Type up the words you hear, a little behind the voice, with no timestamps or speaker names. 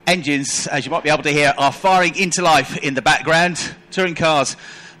engines, as you might be able to hear, are firing into life in the background. Touring cars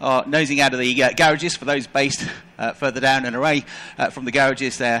are nosing out of the garages for those based further down and away from the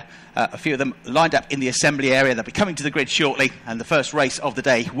garages there. A few of them lined up in the assembly area. They'll be coming to the grid shortly, and the first race of the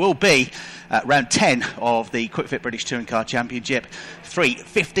day will be round 10 of the Kwik Fit British Touring Car Championship. 3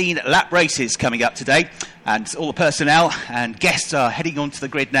 15-lap races coming up today, and all the personnel and guests are heading onto the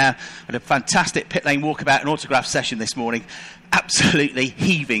grid now. Had a fantastic pit lane walkabout and autograph session this morning. Absolutely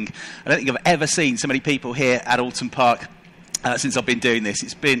heaving. I don't think I've ever seen so many people here at Alton Park since I've been doing this.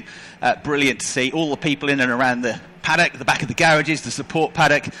 It's been brilliant to see all the people in and around the paddock, the back of the garages, the support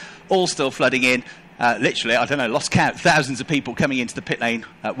paddock, all still flooding in. Literally, I don't know, lost count, thousands of people coming into the pit lane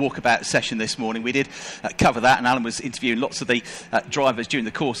walkabout session this morning. We did cover that, and Alan was interviewing lots of the drivers during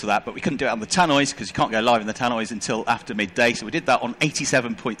the course of that, but we couldn't do it on the tannoys because you can't go live in the tannoys until after midday, so we did that on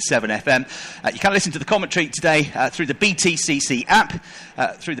 87.7 FM. You can listen to the commentary today through the BTCC app,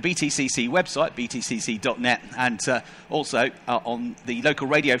 through the BTCC website, btcc.net, and also on the local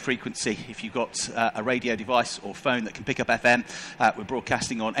radio frequency. If you've got a radio device or phone that can pick up FM, we're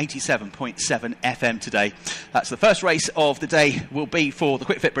broadcasting on 87.7 FM today. So the first race of the day will be for the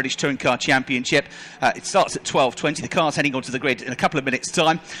Kwik Fit British Touring Car Championship. It starts at 12:20. The car's heading onto the grid in a couple of minutes'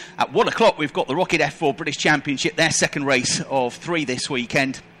 time. At 1 o'clock, we've got the Rocket F4 British Championship, their second race of 3 this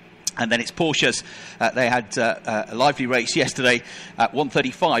weekend. And then it's Porsche's. They had a lively race yesterday. At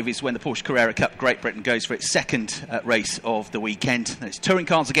 1:35 is when the Porsche Carrera Cup Great Britain goes for its second race of the weekend. And it's touring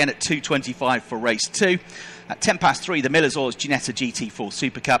cars again at 2:25 for race 2. At 3:10, the Miller's Oils Ginetta GT4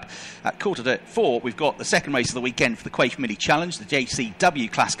 Super Cup. At 3:45, we've got the second race of the weekend for the Quaife Mini Challenge, the JCW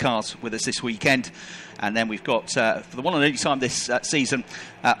class cars with us this weekend. And then we've got, for the one and only time this season,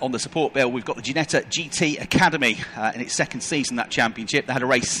 on the support bill, we've got the Ginetta GT Academy in its second season, that championship. They had a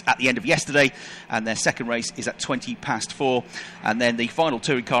race at the end of yesterday, and their second race is at 4:20. And then the final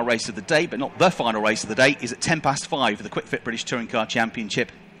touring car race of the day, but not the final race of the day, is at 5:10 for the Kwik Fit British Touring Car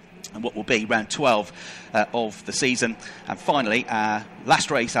Championship, and what will be round 12 of the season. And finally, our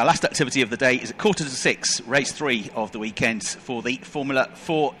last race, our last activity of the day is at 5:45, race 3 of the weekend for the Formula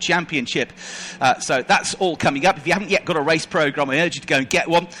 4 Championship. So that's all coming up. If you haven't yet got a race programme, I urge you to go and get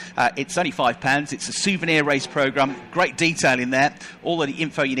one. It's only £5. It's a souvenir race programme, great detail in there, all of the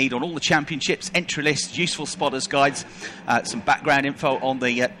info you need on all the championships, entry lists, useful spotters guides, some background info on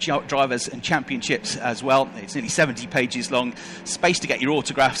the drivers and championships as well. It's nearly 70 pages long, space to get your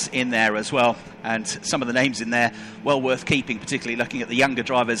autographs in there as well, and some of the names in there well worth keeping, particularly looking at the younger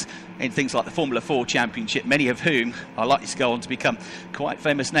drivers in things like the Formula 4 Championship, many of whom are likely to go on to become quite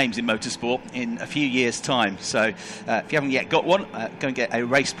famous names in motorsport in a few years' time. So if you haven't yet got one, go and get a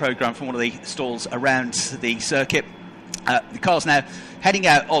race programme from one of the stalls around the circuit. The car's now heading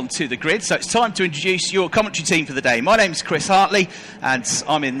out onto the grid, so it's time to introduce your commentary team for the day. My name's Chris Hartley, and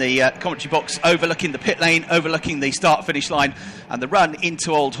I'm in the commentary box overlooking the pit lane, overlooking the start-finish line and the run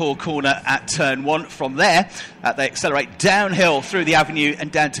into Old Hall Corner at turn 1. From there, they accelerate downhill through the avenue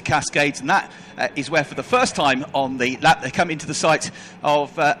and down to Cascades, and that is where for the first time on the lap they come into the sight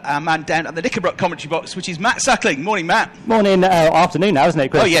of our man down at the Knickerbrook commentary box, which is Matt Suckling. Morning, Matt. Morning, afternoon now, isn't it,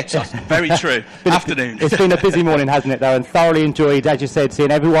 Chris? Oh yeah, very true. Afternoon. It's been a busy morning, hasn't it, though, and thoroughly enjoyed, as you said,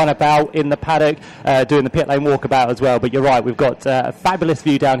 seeing everyone about in the paddock, doing the pit lane walkabout as well. But you're right, we've got a fabulous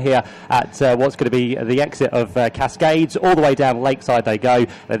view down here at what's going to be the exit of Cascades. All the way down Lakeside they go.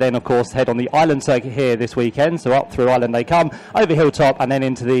 They then, of course, head on the Island circuit here this weekend, so up through Island they come, over Hilltop, and then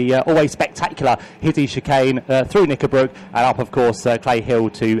into the always spectacular Hitty chicane through Knickerbrook, and up, of course, Clay Hill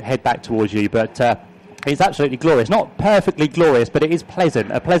to head back towards you. But it's absolutely glorious. Not perfectly glorious, but it is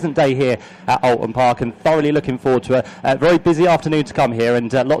pleasant. A pleasant day here at Alton Park, and thoroughly looking forward to a very busy afternoon to come here,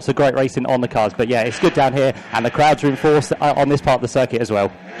 and lots of great racing on the cars. But yeah, it's good down here, and the crowds are in force on this part of the circuit as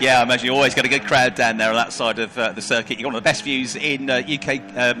well. Yeah, I imagine you always get a good crowd down there on that side of the circuit. You've got one of the best views in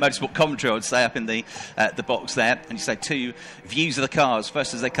UK motorsport commentary, I would say, up in the box there. And you say 2 views of the cars,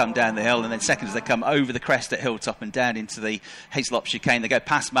 first as they come down the hill, and then second as they come over the crest at Hilltop and down into the Hazelop chicane. They go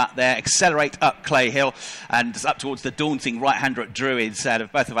past Matt there, accelerate up Clay Hill, and up towards the daunting right-hander at Druids out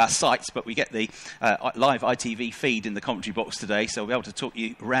of both of our sites. But we get the live ITV feed in the commentary box today, so we'll be able to talk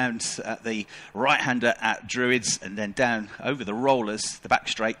you around the right-hander at Druids, and then down over the rollers, the back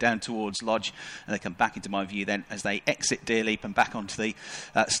straight down towards Lodge, and they come back into my view then as they exit Deerleap and back onto the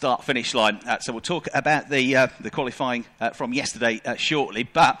start-finish line. So we'll talk about the qualifying from yesterday shortly,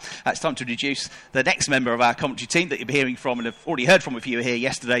 but it's time to introduce the next member of our commentary team that you'll be hearing from and have already heard from if you were here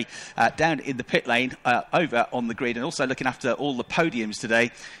yesterday, down in the pit lane, over on the grid, and also looking after all the podiums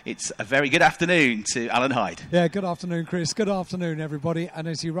today. It's a very good afternoon to Alan Hyde. Yeah, good afternoon, Chris. Good afternoon, everybody. And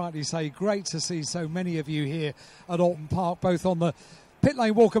as you rightly say, great to see so many of you here at Alton Park, both on the Pit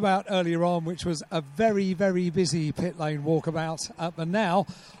lane walkabout earlier on, which was a very, very busy pit lane walkabout. And now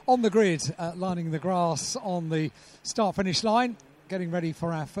on the grid, lining the grass on the start-finish line, getting ready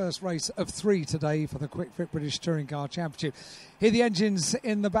for our first race of 3 today for the Quick Fit British Touring Car Championship. Hear the engines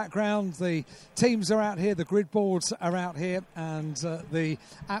in the background, the teams are out here, the grid boards are out here, and the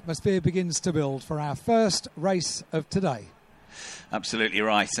atmosphere begins to build for our first race of today. Absolutely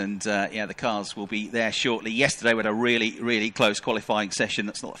right, and the cars will be there shortly. Yesterday we had a really, really close qualifying session.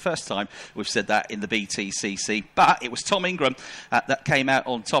 That's not the first time we've said that in the BTCC, but it was Tom Ingram that came out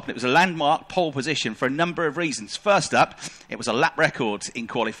on top, and it was a landmark pole position for a number of reasons. First up, it was a lap record in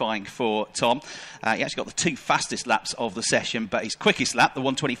qualifying for Tom. He actually got the 2 fastest laps of the session, but his quickest lap, the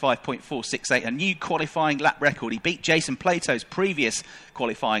 1:25.468, a new qualifying lap record. He beat Jason Plato's previous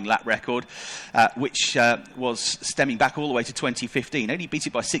qualifying lap record, which was stemming back all the way to 2015. Only beat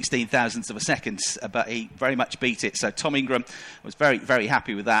it by 16 thousandths of a second, but he very much beat it. So Tom Ingram was very, very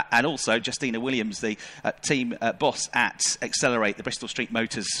happy with that. And also Justina Williams, the team boss at Accelerate, the Bristol Street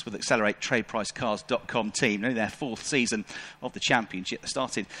Motors with Accelerate TradePriceCars.com team. Only their 4th season of the championship. They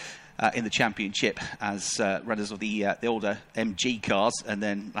started in the championship as runners of the older MG cars, and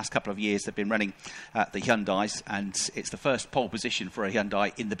then last couple of years they've been running the Hyundais, and it's the first pole position for a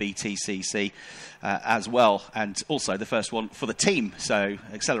Hyundai in the BTCC as well, and also the first one for the team. So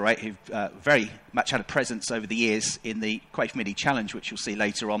Accelerate, who've very much had a presence over the years in the Quaife Mini Challenge, which you'll see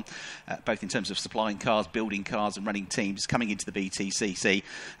later on, both in terms of supplying cars, building cars and running teams, coming into the BTCC,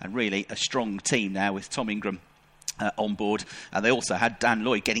 and really a strong team now with Tom Ingram on board. And they also had Dan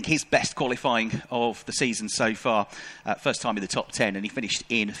Lloyd getting his best qualifying of the season so far, first time in the top 10, and he finished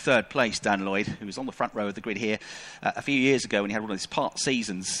in 3rd place. Dan Lloyd, who was on the front row of the grid here a few years ago when he had one of his part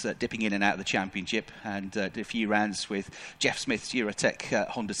seasons dipping in and out of the championship, and did a few rounds with Jeff Smith's Eurotech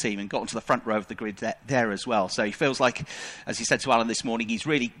Honda team and got onto the front row of the grid there as well. So he feels like, as he said to Alan this morning, he's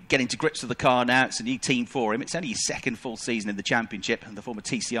really getting to grips with the car now. It's a new team for him. It's only his 2nd full season in the championship, and the former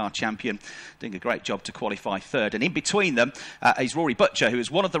TCR champion doing a great job to qualify 3rd. And in between them is Rory Butcher, who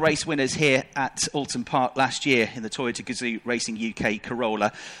was one of the race winners here at Alton Park last year in the Toyota Gazoo Racing UK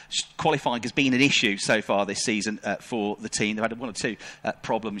Corolla. Qualifying has been an issue so far this season for the team. They've had 1 or 2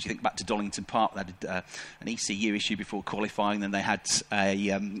 problems. You think back to Donington Park, they had an ECU issue before qualifying, then they had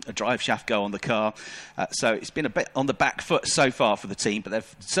a drive shaft go on the car. So it's been a bit on the back foot so far for the team, but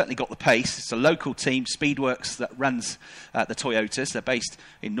they've certainly got the pace. It's a local team, Speedworks, that runs the Toyotas. They're based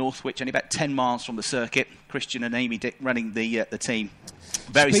in Northwich, only about 10 miles from the circuit. Christian and Amy Dick running the team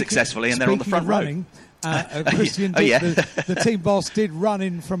very successfully, and they're on the front row. Christian Dick, the team boss, did run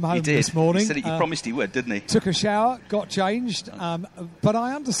in from home this morning. He said he promised he would, didn't he? Took a shower, got changed. But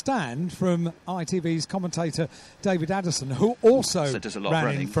I understand from ITV's commentator David Addison, who also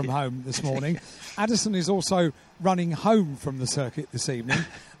ran in from home this morning. Addison is also running home from the circuit this evening.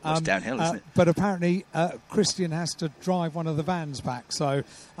 It's downhill, isn't it? But apparently Christian has to drive one of the vans back, so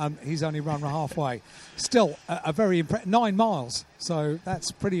he's only run halfway. Still, a very 9 miles, so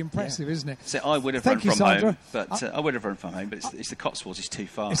that's pretty impressive, isn't it? So I would have run from home, but I would have run from home, but it's the Cotswolds is too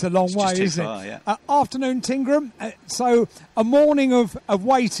far. It's a long way, isn't it? Yeah. Afternoon, Tingram. So a morning of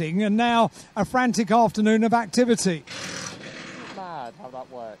waiting, and now a frantic afternoon of activity. It's mad how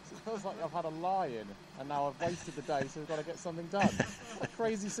that works. It feels like I've had a lie-in, and now I've wasted the day, so we've got to get something done. It's a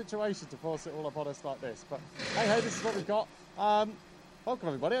crazy situation to force it all upon us like this. But hey, this is what we've got. Welcome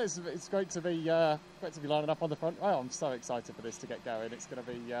everybody. It's great to be lining up on the front row. I'm so excited for this to get going. It's going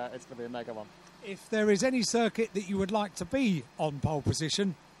to be a mega one. If there is any circuit that you would like to be on pole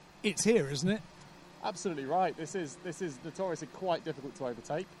position, it's here, isn't it? Absolutely right. This is notoriously quite difficult to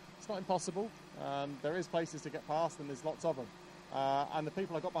overtake. It's not impossible. There is places to get past, and there's lots of them. And the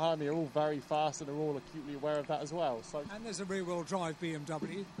people I've got behind me are all very fast and are all acutely aware of that as well. So, and there's a rear-wheel drive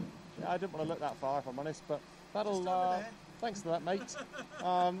BMW. Yeah, I didn't want to look that far, if I'm honest, but that'll. Thanks for that, mate.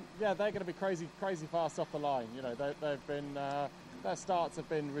 They're going to be crazy fast off the line. You know, they've been their starts have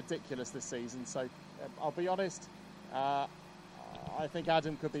been ridiculous this season. So I'll be honest. I think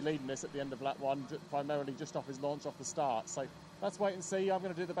Adam could be leading this at the end of lap 1, primarily just off his launch off the start. So let's wait and see. I'm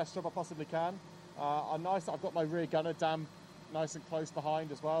going to do the best job I possibly can. I'm nice that I've got my rear gunner, Dan, nice and close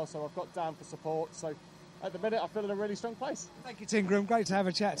behind as well. So I've got Dan for support. So at the minute, I feel in a really strong place. Thank you, Tingram. Great to have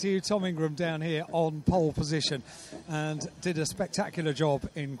a chat to you. Tom Ingram down here on pole position, and did a spectacular job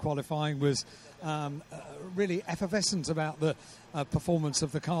in qualifying. Was really effervescent about the performance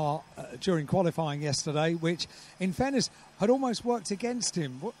of the car during qualifying yesterday, which, in fairness, had almost worked against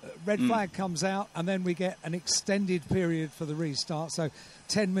him. Red flag comes out, and then we get an extended period for the restart. So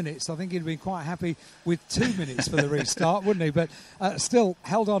 10 minutes. I think he'd be quite happy with 2 minutes for the restart, wouldn't he? But still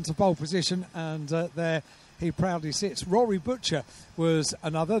held on to pole position, and there he proudly sits. Rory Butcher was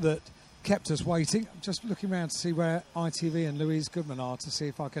another that kept us waiting. I'm just looking around to see where ITV and Louise Goodman are to see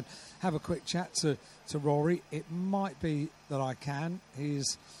if I can have a quick chat to Rory. It might be that I can.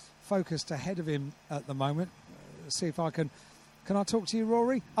 He's focused ahead of him at the moment. See if I can. Can I talk to you,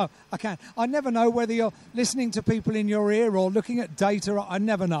 Rory? Oh, I can. I never know whether you're listening to people in your ear or looking at data. I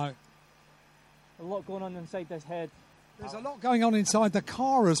never know. A lot going on inside this head. There's a lot going on inside the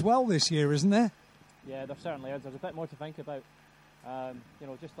car as well this year, isn't there? Yeah, there certainly is. There's a bit more to think about.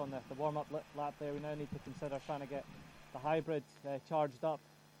 Just on the warm-up lap there, we now need to consider trying to get the hybrid charged up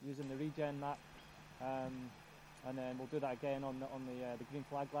using the regen map, and then we'll do that again on the green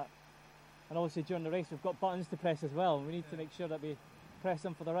flag lap. And obviously during the race we've got buttons to press as well. We need to make sure that we press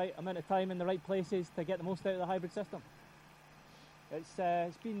them for the right amount of time in the right places to get the most out of the hybrid system.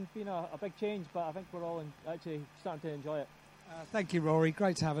 It's been a big change, but I think we're all actually starting to enjoy it. Thank you, Rory.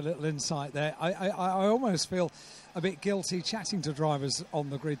 Great to have a little insight there. I almost feel a bit guilty chatting to drivers on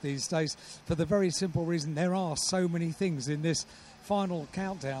the grid these days for the very simple reason there are so many things in this final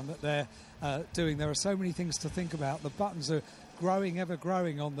countdown that they're doing. There are so many things to think about. The buttons are growing, ever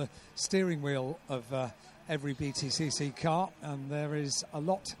growing on the steering wheel of every BTCC car, and there is a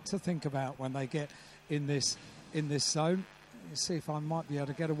lot to think about when they get in this zone. Let's see if I might be able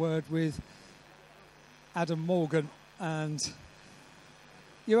to get a word with Adam Morgan. And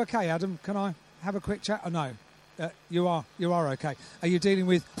you okay, Adam? Can I have a quick chat? Oh, no, you are okay. Are you dealing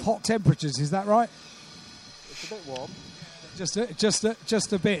with hot temperatures? Is that right? It's a bit warm. Just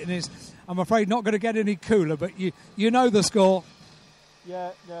a bit, and I'm afraid not going to get any cooler. But you know the score.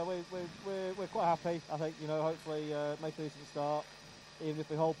 Yeah, we're quite happy. I think hopefully make a decent start. Even if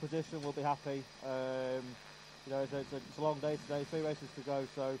we hold position, we'll be happy. It's a long day today, 3 races to go,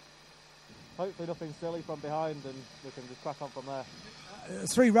 so. Hopefully nothing silly from behind and we can just crack on from there.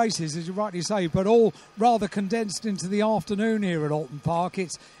 3 races, as you rightly say, but all rather condensed into the afternoon here at Alton Park.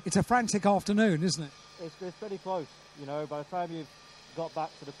 It's a frantic afternoon, isn't it? It's pretty close. By the time you've got back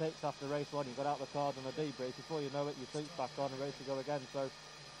to the pits after race 1, you've got out the car and a debrief. Before you know it, your seat's back on and ready to go again. So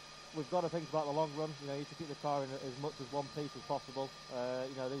we've got to think about the long run. You need to keep the car in as much as one piece as possible.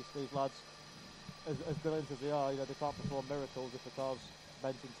 These lads, as brilliant as they are, they can't perform miracles if the car's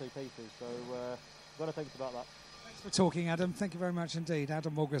bent in 2 pieces, so we've got to think about that. Thanks for talking, Adam. Thank you very much indeed,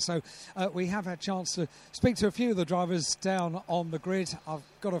 Adam Morgan. So we have had a chance to speak to a few of the drivers down on the grid. I've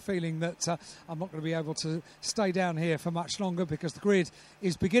got a feeling that I'm not going to be able to stay down here for much longer because the grid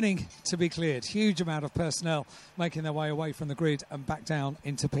is beginning to be cleared. Huge amount of personnel making their way away from the grid and back down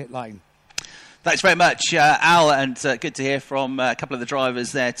into pit lane. Thanks very much, Al, and good to hear from a couple of the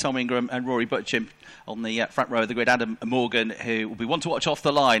drivers there, Tom Ingram and Rory Butcher. On the front row of the grid, Adam Morgan, who will be one to watch off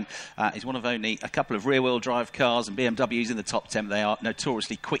the line. He's one of only a couple of rear-wheel drive cars and BMWs in the top 10. They are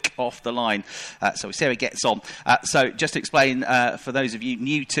notoriously quick off the line, so we'll see how he gets on. So just to explain, for those of you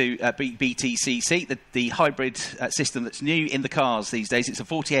new to BTCC, the hybrid system that's new in the cars these days, it's a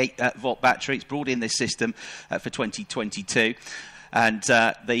 48-volt battery. It's brought in this system for 2022. And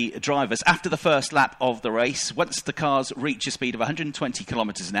the drivers, after the first lap of the race, once the cars reach a speed of 120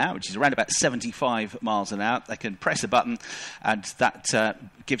 kilometres an hour, which is around about 75 miles an hour, they can press a button, and that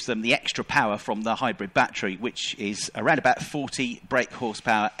gives them the extra power from the hybrid battery, which is around about 40 brake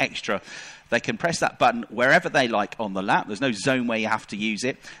horsepower extra. They can press that button wherever they like on the lap. There's no zone where you have to use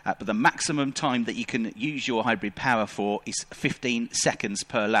it, but the maximum time that you can use your hybrid power for is 15 seconds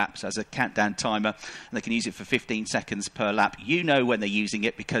per lap. So as a countdown timer, and they can use it for 15 seconds per lap. You know when they're using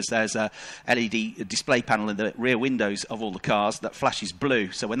it because there's a LED display panel in the rear windows of all the cars that flashes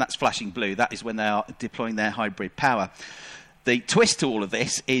blue. So when that's flashing blue, that is when they are deploying their hybrid power. The twist to all of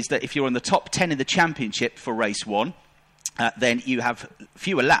this is that if you're in the top 10 in the championship for race 1, then you have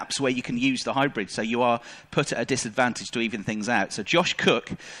fewer laps where you can use the hybrid, so you are put at a disadvantage to even things out. So Josh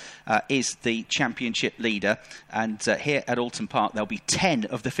Cook is the championship leader, and here at Alton Park there'll be 10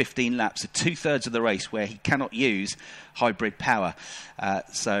 of the 15 laps, so 2/3 of the race where he cannot use hybrid power.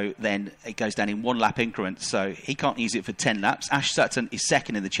 So then it goes down in 1 lap increments, so he can't use it for 10 laps. Ash Sutton is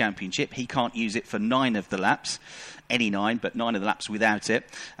second in the championship. He can't use it for 9 of the laps. Any 9, but 9 of the laps without it.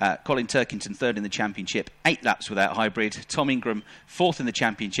 Colin Turkington, 3rd in the championship, 8 laps without hybrid. Tom Ingram, 4th in the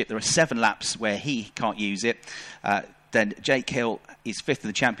championship. There are 7 laps where he can't use it. Then Jake Hill is 5th in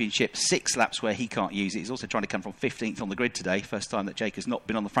the championship, 6 laps where he can't use it. He's also trying to come from 15th on the grid today. First time that Jake has not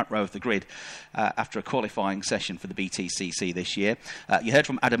been on the front row of the grid after a qualifying session for the BTCC this year. You heard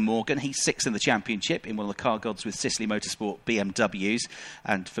from Adam Morgan. He's 6th in the championship in one of the car gods with Sicily Motorsport BMWs.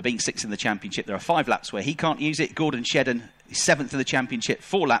 And for being 6th in the championship, there are 5 laps where he can't use it. Gordon Shedden He's 7th in the championship,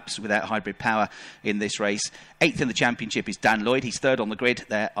 4 laps without hybrid power in this race. 8th in the championship is Dan Lloyd. He's 3rd on the grid.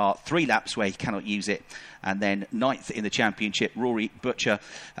 There are 3 laps where he cannot use it. And then 9th in the championship, Rory Butcher,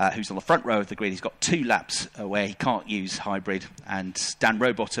 who's on the front row of the grid. He's got 2 laps where he can't use hybrid. And Dan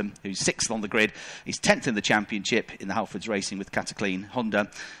Rowbottom, who's 6th on the grid, is 10th in the championship in the Halfords Racing with Cataclean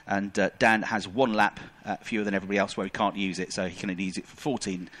Honda. And Dan has 1 lap fewer than everybody else where he can't use it. So he can only use it for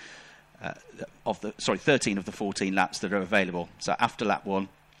 13 of the 14 laps that are available. So after lap 1,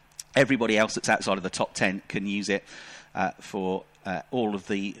 everybody else that's outside of the top 10 can use it for all of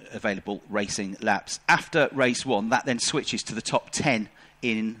the available racing laps. After race 1, that then switches to the top 10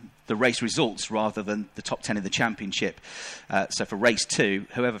 in the race results rather than the top 10 in the championship. So for race 2,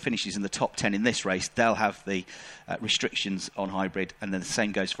 whoever finishes in the top 10 in this race, they'll have the restrictions on hybrid, and then the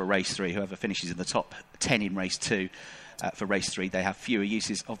same goes for race 3. Whoever finishes in the top 10 in race 2, for race 3, they have fewer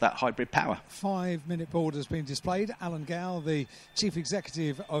uses of that hybrid power. 5-minute board has been displayed. Alan Gow, the chief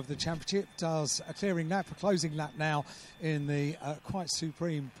executive of the championship, does a clearing lap, a closing lap now in the quite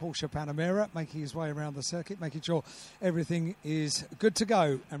supreme Porsche Panamera, making his way around the circuit, making sure everything is good to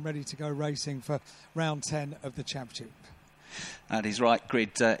go and ready to go racing for round 10 of the championship. That is right.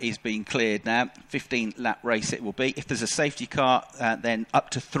 Grid is being cleared now. 15-lap race it will be. If there's a safety car, then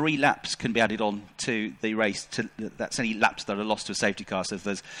up to 3 laps can be added on to the race. That's any laps that are lost to a safety car. So if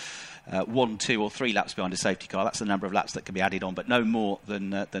there's 1, 2 or 3 laps behind a safety car, that's the number of laps that can be added on, but no more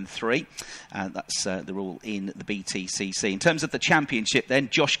than 3. And that's the rule in the BTCC. In terms of the championship then,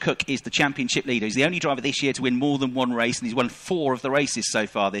 Josh Cook is the championship leader. He's the only driver this year to win more than 1 race, and he's won 4 of the races so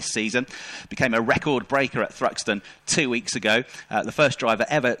far this season. Became a record breaker at Thruxton 2 weeks ago. The first driver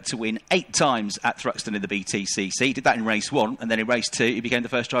ever to win 8 times at Thruxton in the BTCC. He did that in race 1, and then in race 2 he became the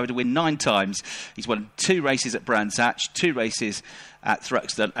first driver to win 9 times. He's won 2 races at Brands Hatch, 2 races at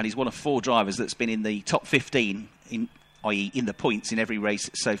Thruxton, and he's one of 4 drivers that's been in the top 15, i.e. in the points in every race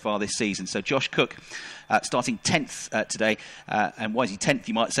so far this season. So Josh Cook starting 10th today. And why is he 10th,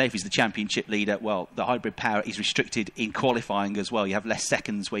 you might say, if he's the championship leader? Well, the hybrid power is restricted in qualifying as well. You have less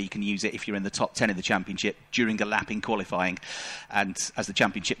seconds where you can use it if you're in the top 10 in the championship during a lap in qualifying. And as the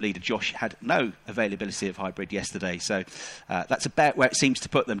championship leader, Josh had no availability of hybrid yesterday. So that's about where it seems to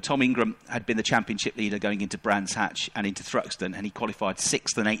put them. Tom Ingram had been the championship leader going into Brands Hatch and into Thruxton, and he qualified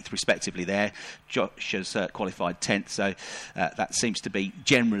 6th and 8th respectively there. Josh has qualified 10th. So that seems to be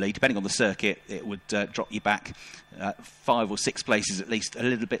generally, depending on the circuit, it would drop you back 5 or 6 places at least, a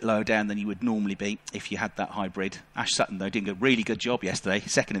little bit lower down than you would normally be if you had that hybrid. Ash Sutton, though, doing a really good job yesterday,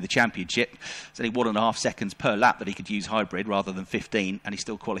 2nd in the championship. It's only 1.5 seconds per lap that he could use hybrid rather than 15, and he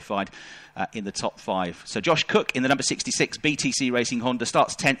still qualified in the top 5. So Josh Cook in the number 66 BTC Racing Honda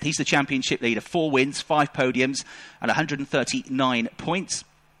starts 10th. He's the championship leader, 4 wins, 5 podiums, and 139 points.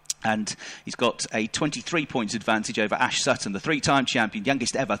 And he's got a 23 points advantage over Ash Sutton, the 3-time champion,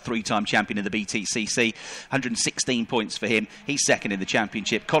 youngest ever 3-time champion in the BTCC. 116 points for him. He's 2nd in the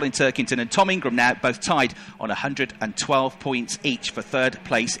championship. Colin Turkington and Tom Ingram now both tied on 112 points each for 3rd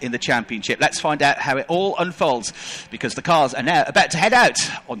place in the championship. Let's find out how it all unfolds, because the cars are now about to head out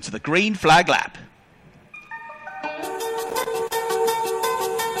onto the green flag lap.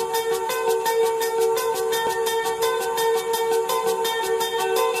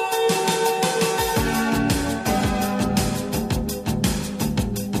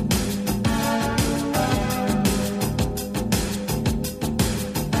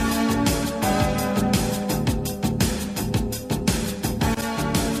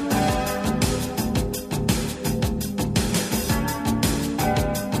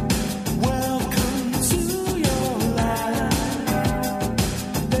 Welcome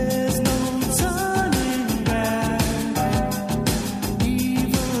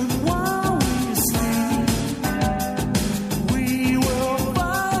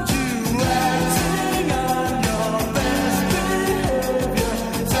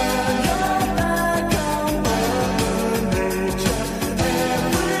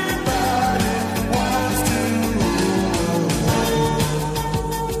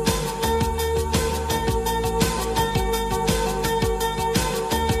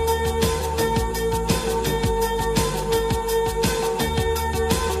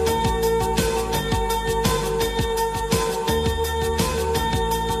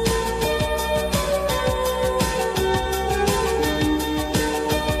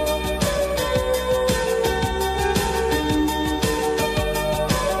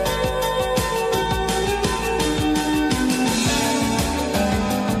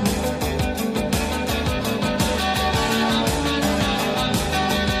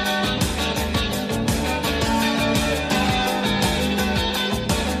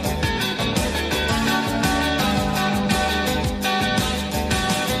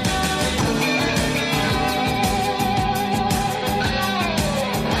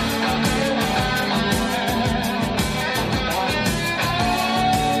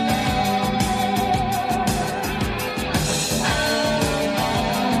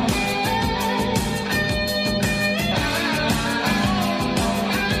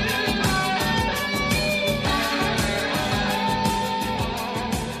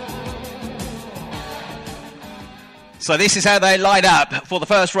So this is how they line up for the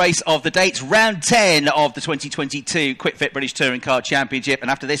first race of the dates, round 10 of the 2022 Quick Fit British Touring Car Championship,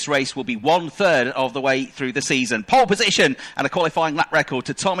 and after this race will be 1/3 of the way through the season. Pole position and a qualifying lap record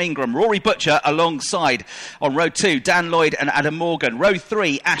to Tom Ingram, Rory Butcher alongside on row 2, Dan Lloyd and Adam Morgan. Row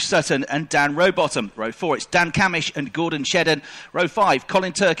 3, Ash Sutton and Dan Rowbottom. Row 4, it's Dan Camish and Gordon Shedden. Row 5,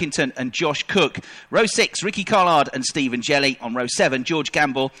 Colin Turkington and Josh Cook. Row 6, Ricky Collard and Stephen Jelly. On row 7, George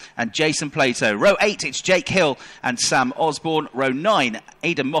Gamble and Jason Plato. Row 8, it's Jake Hill and Sam Osborne. Row 9,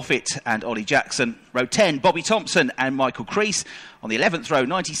 Aidan Moffat and Ollie Jackson. Row 10, Bobby Thompson and Michael Crease. On the 11th row,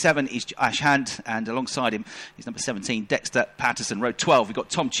 97 is Ash Hand, and alongside him is number 17, Dexter Patterson. Row 12, we've got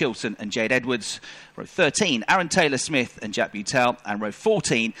Tom Chilton and Jade Edwards. Row 13, Aaron Taylor-Smith and Jack Butel. And row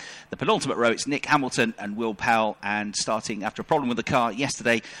 14, the penultimate row, it's Nick Hamilton and Will Powell. And starting after a problem with the car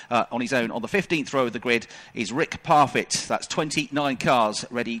yesterday on his own on the 15th row of the grid is Rick Parfitt. That's 29 cars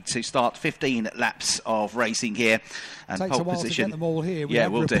ready to start 15 laps of racing here. And takes pole a while position. to get them all here. We Yeah,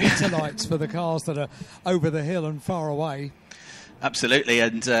 have we'll do. repeater lights for the cars that are over the hill and far away. Absolutely,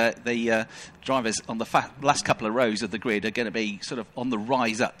 and the drivers on the last couple of rows of the grid are going to be sort of on the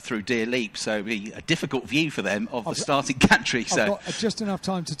rise up through Deer Leap, so it'll be a difficult view for them of the starting gantry. I've got just enough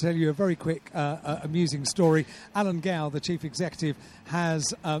time to tell you a very quick, amusing story. Alan Gow, the chief executive,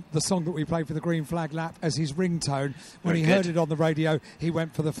 has the song that we played for the Green Flag Lap as his ringtone. When he heard it on the radio, he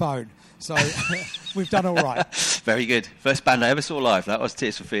went for the phone. So we've done all right. Very good. First band I ever saw live, that was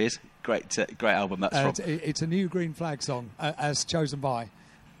Tears for Fears. Great album that's from. It's a new Green Flag song, as chosen by.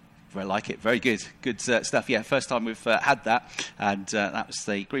 I like it. Very good. Good stuff. Yeah, first time we've had that. And that was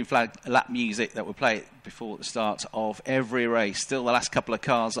the Green Flag lap music that we'll play before the start of every race. Still, the last couple of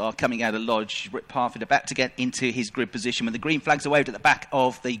cars are coming out of Lodge. Rick Parfitt about to get into his grid position. When the green flags are waved at the back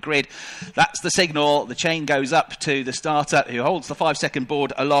of the grid, that's the signal. The chain goes up to the starter who holds the 5-second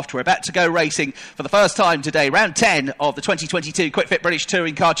board aloft. We're about to go racing for the first time today. Round 10 of the 2022 Quick Fit British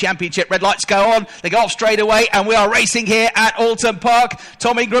Touring Car Championship. Red lights go on. They go off straight away. And we are racing here at Alton Park.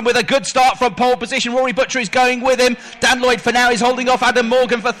 Tom Ingram with a good start from pole position. Rory Butcher is going with him. Dan Lloyd for now is holding off Adam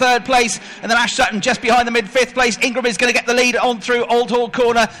Morgan for 3rd place. And then Ash Sutton just behind them in 5th place. Ingram is going to get the lead on through Old Hall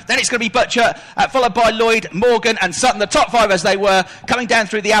Corner. Then it's going to be Butcher, followed by Lloyd, Morgan and Sutton. The top 5 as they were coming down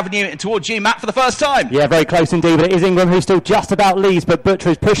through the avenue and towards you, Matt, for the first time. Yeah, very close indeed, but it is Ingram who still just about leads, but Butcher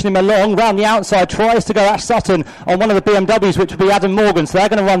is pushing him along round the outside, tries to go Ash Sutton on one of the BMWs, which will be Adam Morgan. So they're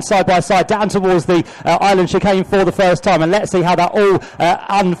going to run side by side down towards the island chicane for the first time, and let's see how that all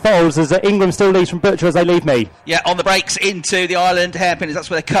unfolds as Ingram still leads from Butcher as they leave me. Yeah, on the brakes into the island hairpin. That's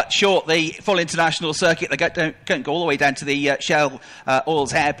where they cut short the full international circuit. They don't go all the way down to the Shell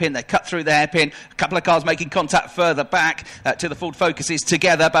Oils hairpin. They cut through the hairpin. A couple of cars making contact further back to the Ford Focuses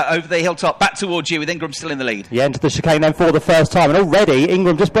together, but over the hilltop back towards you with Ingram still in the lead. Yeah, into the chicane then for the first time, and already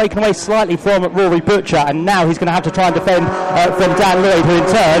Ingram just breaking away slightly from Rory Butcher, and now he's going to have to try and defend from Dan Lloyd, who in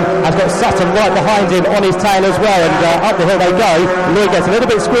turn has got Sutton right behind him on his tail as well, and up the hill they go. Lloyd gets a little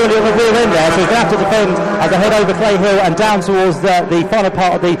bit squirrely on the rear end there, so he's going to have to defend as they head over Clay Hill and down towards the final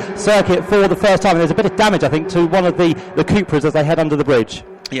part of the circuit for the first time. And there's a bit of damage, I think, to one of the Cupras as they head under the bridge.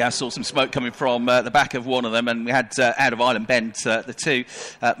 Yeah, I saw some smoke coming from the back of one of them, and we had out of Island Bend the two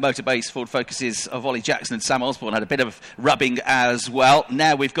motor-based Ford Focuses of Ollie Jackson and Sam Osborne had a bit of rubbing as well.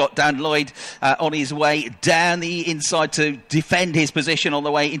 Now we've got Dan Lloyd on his way down the inside to defend his position on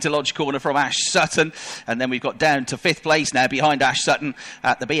the way into Lodge Corner from Ash Sutton, and then we've got down to 5th place now behind Ash Sutton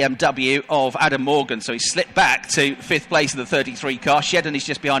at the BMW of Adam Morgan, so he's slipped back to 5th place in the 33 car. Shedden is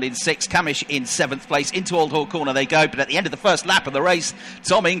just behind in 6th, Camish in 7th place. Into Old Hall Corner they go, but at the end of the first lap of the race,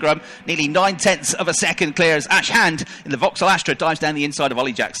 Tom Ingram nearly 9/10 of a second clear as Ash Hand in the Vauxhall Astra dives down the inside of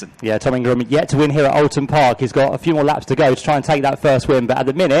Ollie Jackson. Yeah, Tom Ingram yet to win here at Alton Park. He's got a few more laps to go to try and take that first win, but at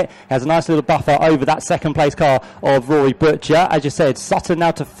the minute he has a nice little buffer over that second place car of Rory Butcher. As you said, Sutton now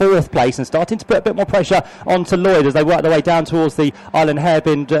to 4th place and starting to put a bit more pressure onto Lloyd as they work their way down towards the island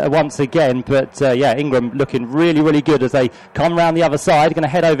hairpin once again. But yeah, Ingram looking really, really good as they come round the other side. Going to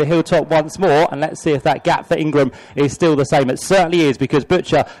head over Hilltop once more, and let's see if that gap for Ingram is still the same. It certainly is, because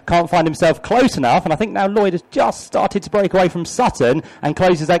Butcher can't find himself close enough, and I think now Lloyd has just started to break away from Sutton and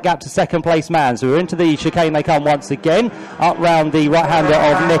closes that gap to second place man. So we're into the chicane they come once again, up round the right-hander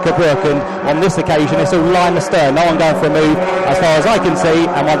of Knickerbrook, and on this occasion it's all line astern, no one going for a move as far as I can see,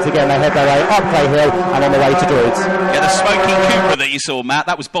 and once again they head their way up Clay Hill and on the way to Druids. Yeah, the smoky Cupra that you saw, Matt,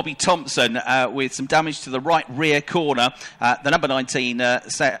 that was Bobby Thompson with some damage to the right rear corner. The number 19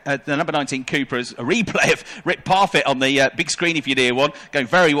 Cupra's a replay of Rick Parfitt on the big screen if you near one, going going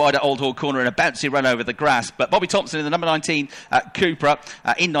very wide at Old Hall Corner and a bouncy run over the grass. But Bobby Thompson in the number 19 Cupra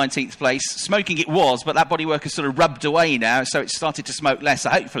in 19th place. Smoking it was, but that bodywork has sort of rubbed away now, so it's started to smoke less. So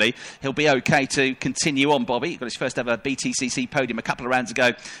hopefully he'll be okay to continue on, Bobby. He got his first ever BTCC podium a couple of rounds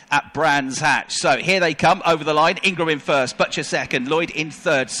ago at Brands Hatch. So here they come over the line. Ingram in first, Butcher second, Lloyd in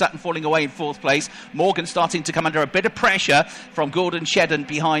third, Sutton falling away in fourth place. Morgan starting to come under a bit of pressure from Gordon Shedden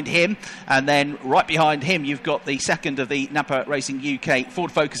behind him. And then right behind him, you've got the second of the Napa Racing UK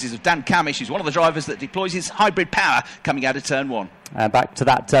Ford Focuses of Dan Camish, who's one of the drivers that deploys his hybrid power coming out of turn one. Back to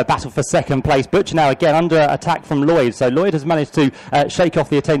that battle for second place. Butcher now again under attack from Lloyd. So Lloyd has managed to shake off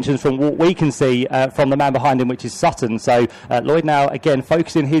the attentions from what we can see from the man behind him, which is Sutton. So Lloyd now again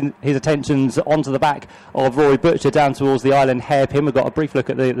focusing his attentions onto the back of Rory Butcher down towards the island hairpin. We've got a brief look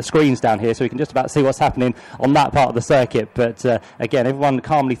at the screens down here, so we can just about see what's happening on that part of the circuit. But again, everyone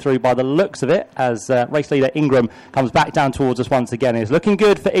calmly through by the looks of it, as race leader Ingram comes back down towards us once again. It's looking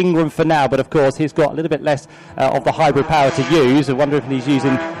good for Ingram for now, but of course he's got a little bit less of the hybrid power to use. I wonder if he's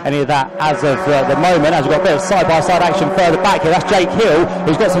using any of that as of the moment, as we've got a bit of side-by-side action further back here. That's Jake Hill,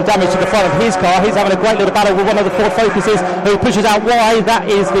 who's got some damage to the front of his car. He's having a great little battle with one of the Ford Focuses, who pushes out wide. That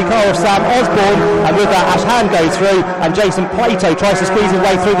is the car of Sam Osborne, and with that Ash Hand goes through, and Jason Plato tries to squeeze his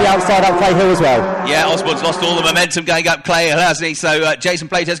way through the outside up Clay Hill as well. Yeah, Osborne's lost all the momentum going up Clay Hill, hasn't he? So Jason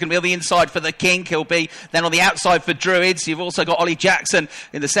Plato's going to be on the inside for the Kink. He'll be then on the outside for Druids. You've also got Ollie Jackson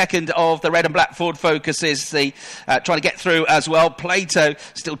in the second of the red and black Ford Focuses, trying to get through as well. Plato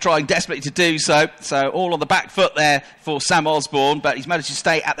still trying desperately to do so. So all on the back foot there for Sam Osborne, but he's managed to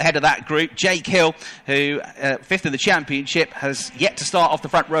stay at the head of that group. Jake Hill, who fifth in the championship, has yet to start off the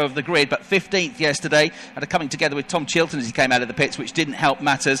front row of the grid, but 15th yesterday, and coming together with Tom Chilton as he came out of the pits, which didn't help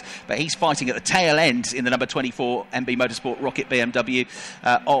matters, but he's fighting at the tail end in the number 24 MB Motorsport Rocket BMW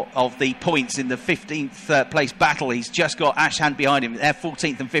of the points in the 15th place battle. He's just got Ash Hand behind him. They're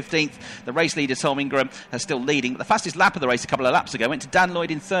 14th and 15th. The race leader Tom Ingram is still leading. The fastest lap of the race a couple of laps ago went to Dan Lloyd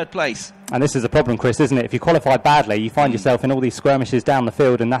in third place. And this is a problem, Chris, isn't it? If you qualify badly, you find yourself in all these skirmishes down the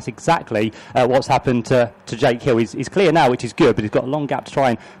field, and that's exactly what's happened to Jake Hill. He's clear now, which is good, but he's got a long gap to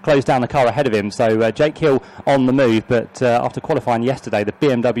try and close down the car ahead of him. So Jake Hill on the move, but after qualifying yesterday, the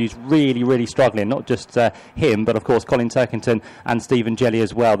BMW's really, really struggling. Not just him, but of course Colin Turkington and Stephen Jelly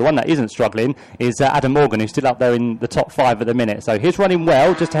as well. The one that isn't struggling is Adam Morgan, who's still up there in the top 5 at the minute. So he's running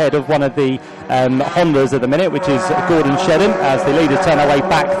well, just ahead of one of the Hondas at the minute, which is Gordon Shedden, as the leaders turn their way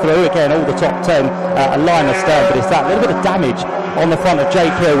back through. Again, all the top 10 a line astern, but it's that little bit of damage on the front of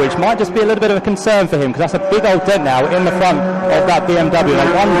Jake Hill, which might just be a little bit of a concern for him, because that's a big old dent now in the front of that BMW, and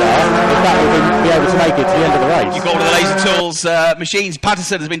I wonder if that will be able to make it to the end of the race. You've got one of the Laser Tools machines.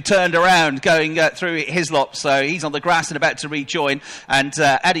 Patterson has been turned around going through Hislop, so he's on the grass and about to rejoin. And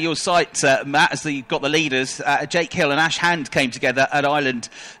out of your sight, Matt, as you've got the leaders, Jake Hill and Ash Hand came together at Island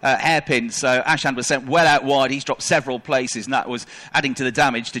Hairpin. So Ash Hand was sent well out wide. He's dropped several places, and that was adding to the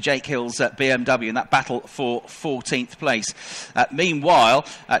damage to Jake Hill's BMW in that battle for 14th place. Meanwhile,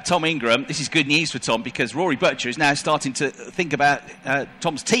 Tom Ingram, this is good news for Tom, because Rory Butcher is now starting to think about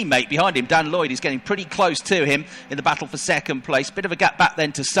Tom's teammate behind him. Dan Lloyd is getting pretty close to him in the battle for second place. Bit of a gap back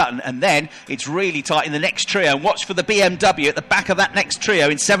then to Sutton, and then it's really tight in the next trio. And watch for the BMW at the back of that next trio.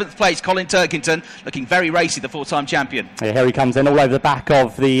 In 7th place, Colin Turkington, looking very racy, the 4-time champion. Yeah, here he comes in all over the back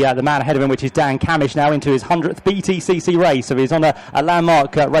of the man ahead of him, which is Dan Camish, now into his 100th BTCC race. So he's on a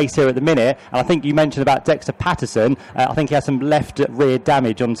landmark race here at the minute. And I think you mentioned about Dexter Patterson. I think he has some left rear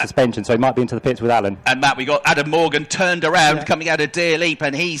damage on suspension, so he might be into the pits with Alan. And Matt, we got Adam Morgan turned around coming out of Deer Leap,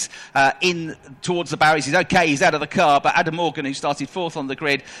 and he's in towards the barriers. He's okay, he's out of the car, but Adam Morgan, who started 4th on the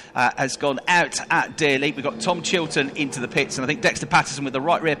grid, has gone out at Deer Leap. We've got Tom Chilton into the pits, and I think Dexter Patterson with the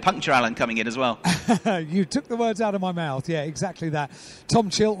right rear puncture, Alan, coming in as well. You took the words out of my mouth. Yeah, exactly that. Tom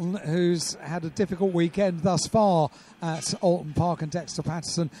Chilton, who's had a difficult weekend thus far at Alton Park, and Dexter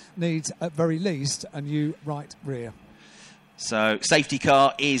Patterson needs, at very least, a new right rear. So safety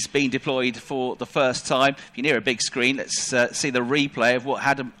car is being deployed for the first time. If you're near a big screen, let's see the replay of what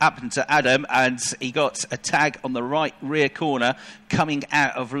happened to Adam, and he got a tag on the right rear corner coming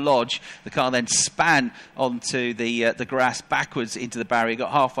out of Lodge. The car then span onto the grass backwards into the barrier,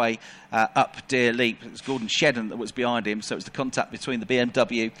 got halfway up Deer Leap. It was Gordon Shedden that was behind him, so it was the contact between the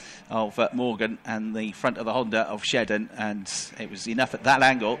BMW of Morgan and the front of the Honda of Shedden, and it was enough at that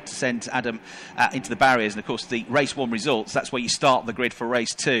angle to send Adam into the barriers. And of course the race 1 results, that's where you start the grid for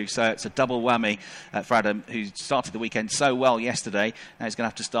race 2, so it's a double whammy for Adam, who started the weekend so well yesterday. Now he's going to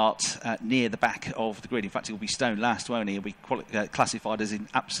have to start near the back of the grid. In fact, he'll be stone last, won't he? He'll be classified as in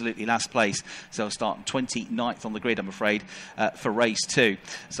absolutely last place. So they'll start 29th on the grid, I'm afraid, for race 2.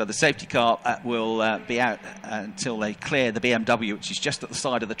 So the safety car will be out until they clear the BMW, which is just at the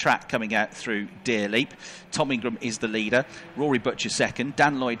side of the track coming out through Deer Leap. Tom Ingram is the leader, Rory Butcher second,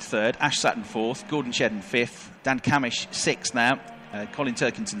 Dan Lloyd third, Ash Sutton fourth, Gordon Shedden fifth, Dan Camish sixth now, Colin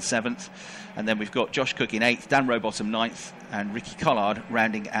Turkington 7th, and then we've got Josh Cook in 8th, Dan Rowbottom 9th, and Ricky Collard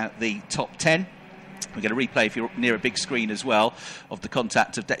rounding out the top 10. We're going to replay, if you're near a big screen as well, of the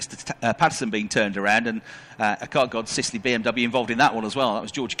contact of Dexter Patterson being turned around, and a Car God Sicily BMW involved in that one as well. That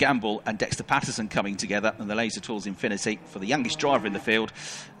was George Gamble and Dexter Patterson coming together, and the Laser Tools Infinity for the youngest driver in the field,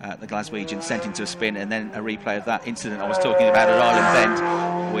 the Glaswegian, sent into a spin, and then a replay of that incident I was talking about at Island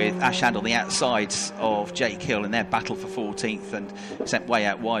Bend with Ash Hand on the outside of Jake Hill in their battle for 14th, and sent way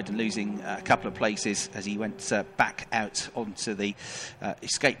out wide and losing a couple of places as he went back out onto the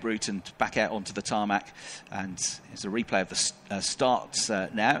escape route and back out onto the tarmac. And here's a replay of the starts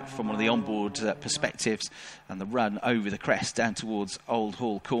now from one of the onboard perspectives, and the run over the crest down towards Old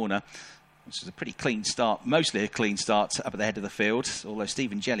Hall Corner, which is a pretty clean start, mostly a clean start up at the head of the field, although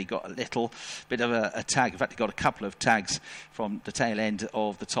Stephen Jelly got a little bit of a tag. In fact, he got a couple of tags from the tail end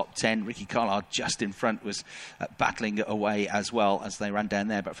of the top 10. Ricky Collard just in front was battling away as well as they ran down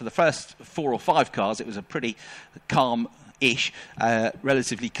there. But for the first 4 or 5 cars, it was a pretty calm-ish,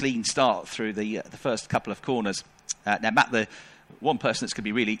 relatively clean start through the first couple of corners. Now, Matt, the one person that's going to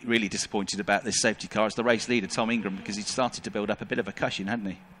be really, really disappointed about this safety car is the race leader, Tom Ingram, because he'd started to build up a bit of a cushion, hadn't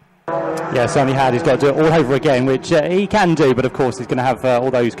he? Yeah, certainly had. He's got to do it all over again, which he can do, but of course he's going to have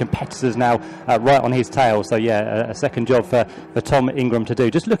all those competitors now right on his tail. So yeah, a second job for Tom Ingram to do.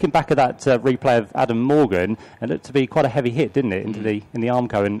 Just looking back at that replay of Adam Morgan, it looked to be quite a heavy hit, didn't it, in the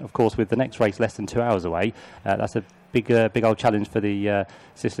Armco, and of course with the next race less than 2 hours away, that's a big old challenge for the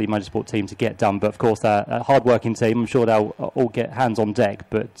Sicily Motorsport team to get done. But of course, a hard-working team. I'm sure they'll all get hands on deck.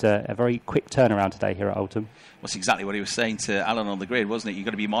 But a very quick turnaround today here at Oldham. That's exactly what he was saying to Alan on the grid, wasn't it? You've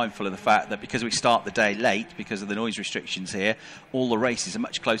got to be mindful of the fact that because we start the day late, because of the noise restrictions here, all the races are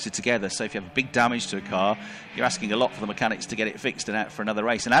much closer together. So if you have a big damage to a car, you're asking a lot for the mechanics to get it fixed and out for another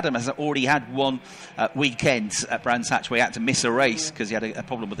race. And Adam has already had one weekend at Brands Hatch where he had to miss a race because he had a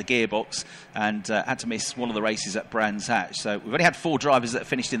problem with the gearbox and had to miss one of the races at Brands Hatch. So we've only had 4 drivers that have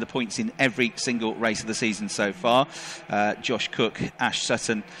finished in the points in every single race of the season so far. Josh Cook, Ash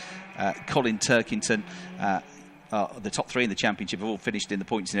Sutton, Colin Turkington, the top 3 in the championship have all finished in the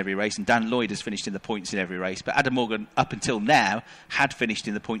points in every race, and Dan Lloyd has finished in the points in every race. But Adam Morgan, up until now, had finished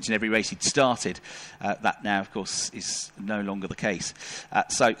in the points in every race he'd started. That now, of course, is no longer the case.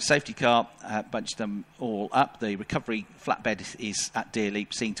 So safety car bunched them all up. The recovery flatbed is at Deer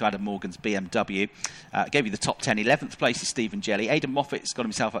Leap, seen to Adam Morgan's BMW. Gave you the top 10. 11th place is Stephen Jelly. Aidan Moffat's got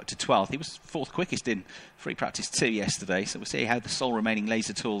himself up to 12th. He was 4th quickest in free practice 2 yesterday, so we'll see how the sole remaining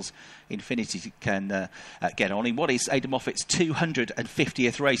Laser Tools Infinity can get on. In what is Aidan Moffat's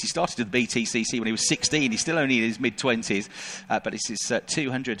 250th race. He started at the BTCC when he was 16. He's still only in his mid-20s, but it's his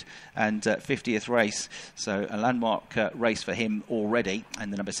 250th race. So a landmark race for him already,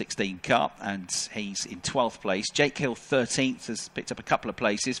 and the number 16 car, and he's in 12th place. Jake Hill, 13th, has picked up a couple of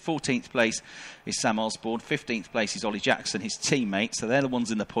places. 14th place is Sam Osborne. 15th place is Ollie Jackson, his teammate. So they're the ones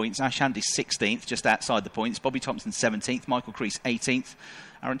in the points. Ash Hand is 16th, just outside the points. Bobby Thompson, 17th. Michael Crease, 18th.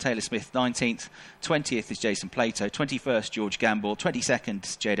 Aaron Taylor-Smith, 19th. 20th is Jason Plato. 21st, George Gamble.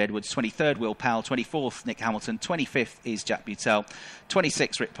 22nd, Jade Edwards. 23rd, Will Powell. 24th, Nick Hamilton. 25th is Jack Butel.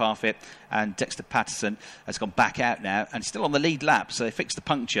 26th, Rick Parfitt. And Dexter Patterson has gone back out now and still on the lead lap. So they fixed the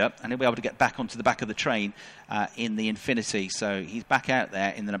puncture and he'll be able to get back onto the back of the train in the Infinity. So he's back out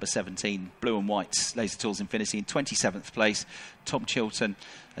there in the number 17 blue and white Laser Tools Infinity in 27th place. Tom Chilton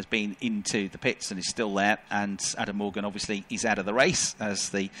has been into the pits and is still there. And Adam Morgan obviously is out of the race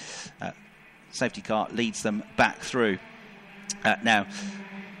as the safety car leads them back through. Now,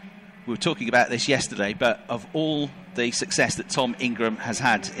 we were talking about this yesterday, but of all the success that Tom Ingram has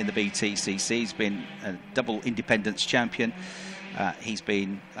had in the BTCC, he's been a double independence champion. He's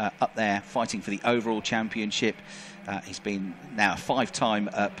been up there fighting for the overall championship. He's been now a 5-time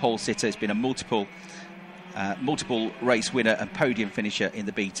pole sitter. He's been a multiple race winner and podium finisher in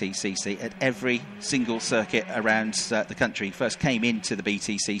the BTCC at every single circuit around the country. He first came into the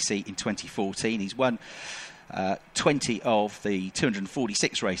BTCC in 2014. He's won 20 of the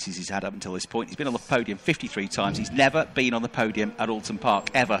 246 races he's had up until this point. He's been on the podium 53 times. He's never been on the podium at Alton Park,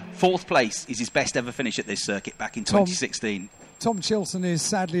 ever. 4th place is his best ever finish at this circuit back in 2016. Tom Chilton is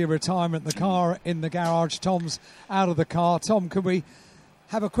sadly in retirement. The car in the garage. Tom's out of the car. Tom, could we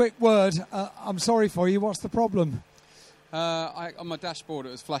have a quick word? I'm sorry for you. What's the problem? On my dashboard,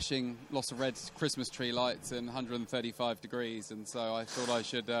 it was flashing lots of red Christmas tree lights and 135 degrees, and so I thought I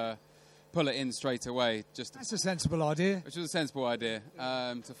should pull it in straight away. That's a sensible idea. Which was a sensible idea,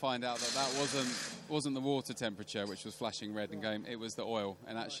 to find out that wasn't the water temperature which was flashing red and going. It was the oil,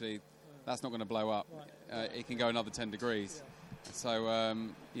 and actually, that's not going to blow up. It can go another 10 degrees. So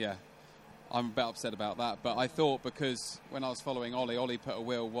I'm a bit upset about that. But I thought, because when I was following Ollie put a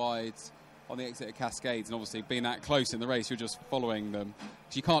wheel wide on the exit of Cascades, and obviously being that close in the race, you're just following them.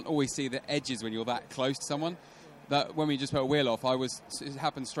 So you can't always see the edges when you're that close to someone. That when we just put a wheel off, it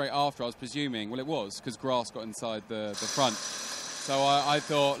happened straight after. I was presuming, well, it was because grass got inside the front. So I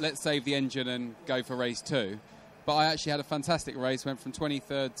thought, let's save the engine and go for race 2. But I actually had a fantastic race. Went from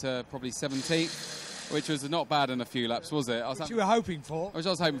 23rd to probably 17th, which was not bad in a few laps, was it? Which you were hoping for. Which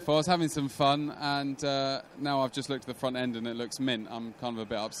I was hoping for. I was having some fun, and now I've just looked at the front end and it looks mint. I'm kind of a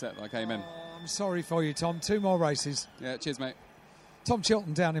bit upset that I came in. I'm sorry for you, Tom. 2 more races. Yeah, cheers, mate. Tom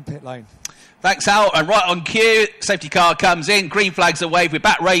Chilton down in pit lane. Thanks, Al. And right on cue, safety car comes in. Green flags are waved. We're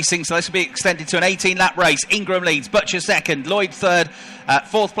back racing, so this will be extended to an 18-lap race. Ingram leads, Butcher second, Lloyd third,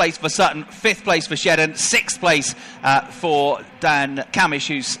 4th place for Sutton, 5th place for Shedden, 6th place for Dan Camish,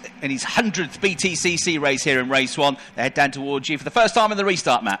 who's in his 100th BTCC race here in race 1. They head down towards you for the first time in the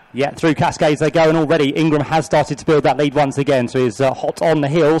restart, Matt. Yeah, through Cascades they go, and already Ingram has started to build that lead once again, so he's hot on the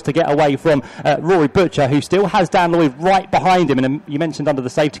heels to get away from Rory Butcher, who still has Dan Lloyd right behind him. And you mentioned under the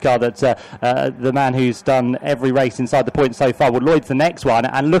safety car that the man who's done every race inside the points so far, well, Lloyd's the next one,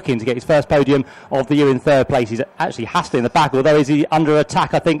 and looking to get his first podium of the year in 3rd place. He's actually Hastley in the back, although is he under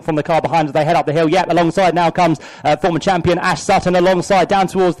attack, I think, from the car behind as they head up the hill. Yep, alongside now comes former champion Ash Sutton alongside down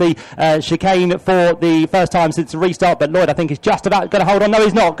towards the chicane for the first time since the restart, but Lloyd, I think, is just about going to hold on. No,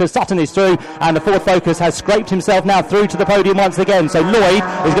 he's not, because Sutton is through, and the Ford Focus has scraped himself now through to the podium once again. So Lloyd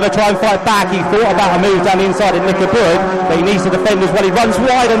is going to try and fight back. He thought about a move down the inside of Knickerbourg, but he needs to defend as well. He runs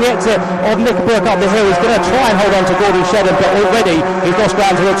wide on the exit of Knickerbourg up the hill. He's going to try and hold on to Gordon Shedden, but already he's lost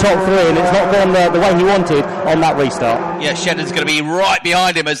ground to the top 3, and it's not gone the way he wanted on that restart. Yeah, Shedden's going to be right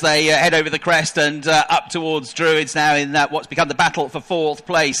behind him as they head over the crest and up towards Druids now in what's become the battle for 4th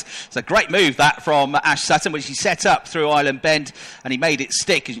place. It's a great move that from Ash Sutton, which he set up through Island Bend, and he made it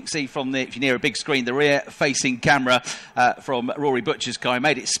stick, as you can see from if you're near a big screen, the rear-facing camera from Rory Butcher's car. He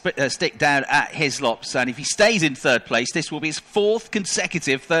made it stick down at Hislops, and if he stays in 3rd place, this will be his 4th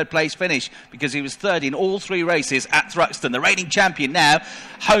consecutive 3rd place finish, because he was 3rd in all 3 races at Thruxton. The reigning champion now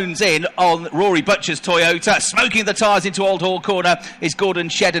hones in on Rory Butcher's Toyota. Smoking the tyres into Old Hall Corner is Gordon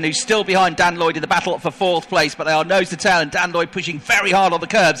Shedden, who's still behind Dan Lloyd in the battle for 4th place, but they are nose to tail, and Dan Lloyd pushing very hard on the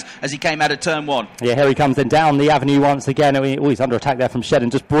curbs as he came out of turn 1. Yeah, here he comes then down the avenue once again. He's under attack there from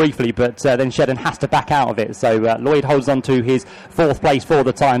Shedden just briefly, but then Shedden has to back out of it. So Lloyd holds on to his 4th place for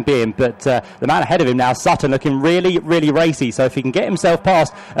the time being, but the man ahead of him now, Sutton, looking really, really racy. So if he can get himself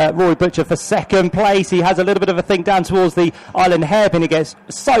past Rory Butcher for 2nd place, he has a little bit of a think down towards the island hairpin. He gets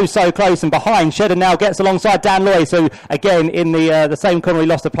so close, and behind Shedden now gets alongside Dan Lloyd. So again, in the same corner he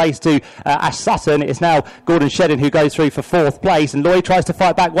lost a place to Ash Sutton, it's now Gordon Shedden who goes through for 4th place, and Lloyd tries to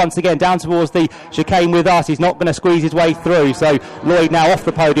fight back once again down towards the chicane with us. He's not going to squeeze his way through, so Lloyd now off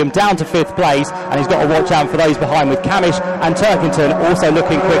the podium down to 5th place, and he's got to watch out for those behind, with Camish and Turkington also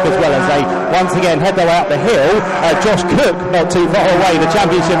looking quick as well as they once again head their way up the hill. Josh Cook, not too far away, the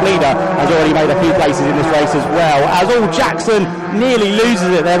championship leader, has already made a few places in this race as well, as All Jackson nearly loses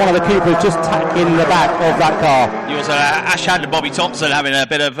it there. One of the Coopers just in the back of that car. You also Ash Hand and Bobby Thompson having a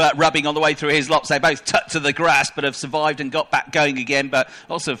bit of rubbing on the way through his lots. They both tucked to the grass but have survived and got back going again, but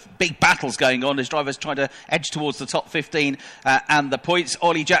lots of big battles going on as drivers trying to edge towards the top 15 and the points.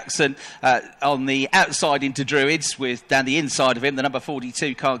 Ollie Jackson on the outside into Druids, with down the inside of him the number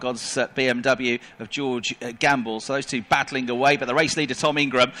 42 Car Gods BMW of George Gamble. So those two battling away, but the race leader Tom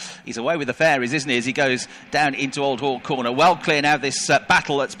Ingram, he's away with the fairies, isn't he, as he goes down into Old Hall Corner. Well clear now this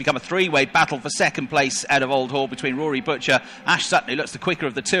battle that's become a 3-way battle for 2nd place out of Old Hall between Rory Butcher, Ash Sutton, who looks the quicker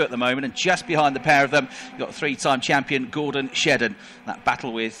of the 2 at the moment, and just behind the pair of them you've got 3-time champion Gordon Shedden. That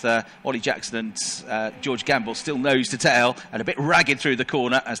battle with Ollie Jackson and George Gamble still nose to tail, and a bit ragged through the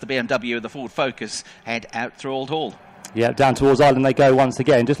corner as the BMW and the Ford Focus head out through Old Hall. Yeah, down towards Island they go once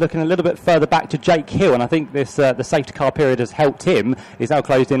again. Just looking a little bit further back to Jake Hill, and I think this the safety car period has helped him. He's now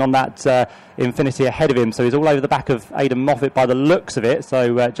closed in on that Infinity ahead of him, so he's all over the back of Aidan Moffat by the looks of it.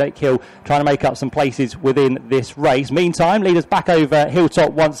 So Jake Hill trying to make up some places within this race. Meantime, leaders back over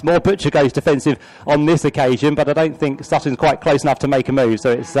Hilltop once more. Butcher goes defensive on this occasion, but I don't think Sutton's quite close enough to make a move.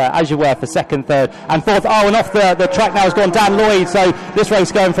 So it's as you were for 2nd, 3rd and 4th. Oh, and off the track now has gone Dan Lloyd. So this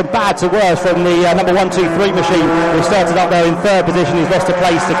race going from bad to worse from the number 1, 2, 3 machine. We start started up there in third position. He's lost a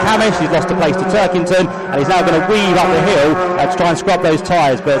place to Camish, he's lost a place to Turkington, and he's now going to weave up the hill to try and scrub those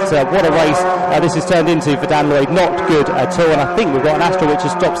tyres. But what a race this has turned into for Dan Lloyd. Not good at all, and I think we've got an Astra which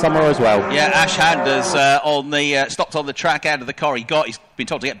has stopped somewhere as well. Yeah, Ash Handers stopped on the track out of the car. He's been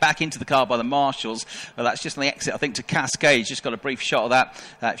told to get back into the car by the marshals. Well, that's just on the exit, I think, to Cascades. Just got a brief shot of that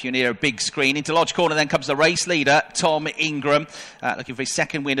if you're near a big screen. Into Lodge Corner then comes the race leader, Tom Ingram, looking for his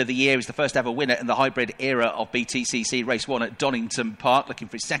second win of the year. He's the first ever winner in the hybrid era of BTCC Race 1 at Donington Park. Looking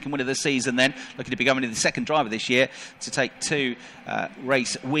for his second win of the season then. Looking to be going into the second driver this year to take 2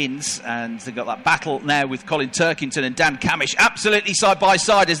 race wins. And they've got that battle now with Colin Turkington and Dan Camish absolutely side by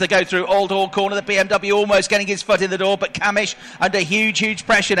side as they go through Old Hall Corner. The BMW almost getting his foot in the door, but Camish under huge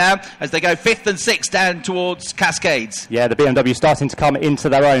pressure now as they go 5th and 6th down towards Cascades. Yeah, the BMW starting to come into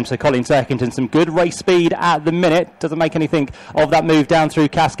their own. So Colin Turkington, some good race speed at the minute. Doesn't make anything of that move down through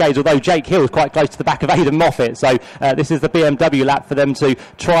Cascades, although Jake Hill is quite close to the back of Aidan Moffat. So this is the BMW lap for them to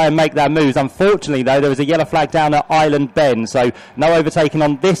try and make their moves. Unfortunately, though, there was a yellow flag down at Island Bend, so no overtaking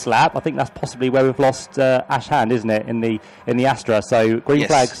on this lap. I think that's possibly where we've lost Ash Hand, isn't it, in the Astra? So green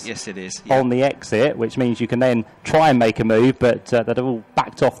flags yes, it is. Yeah. On the exit, which means you can then try and make a move, but they've all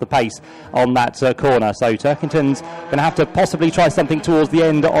backed off the pace on that corner. So Turkington's going to have to possibly try something towards the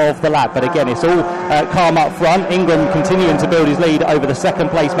end of the lap, but again, it's all calm up front. Ingram continuing to build his lead over the second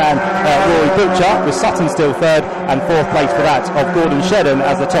place man, Rory Butcher, with Sutton still third, and fourth place for that of Gordon Shedden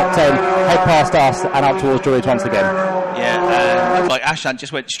as the top 10 head past us and up towards Druids once again. Yeah, looked like Ashant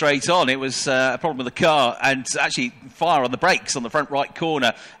just went straight on. It was a problem with the car, and actually fire on the brakes on the front right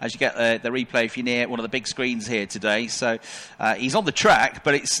corner as you get the replay if you're near one of the big screens here today. So he's on the track,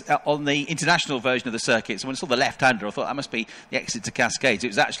 but it's on the international version of the circuit. So when I saw the left-hander, I thought that must be the exit to Cascades. It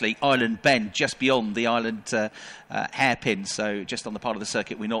was actually Island Bend, just beyond the Island hairpin, so just on the part of the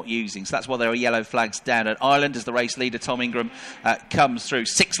circuit we're not using. So that's why there are yellow flags down at Island as the race leader, Tom Ingram, comes through.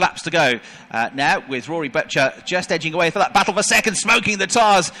 6 laps to go now, with Rory Butcher just edging away for that battle for second. Smoking the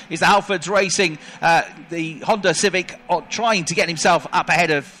tyres is the Halfords Racing, the Honda Civic, trying to get himself up ahead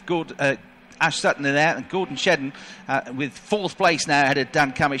of Ash Sutton in there, and Gordon Shedden with 4th place now ahead of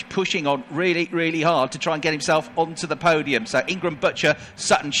Dan Camish, pushing on really hard to try and get himself onto the podium. So Ingram, Butcher,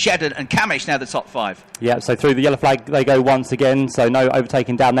 Sutton, Shedden and Camish now the top 5. Yeah, so through the yellow flag they go once again, so no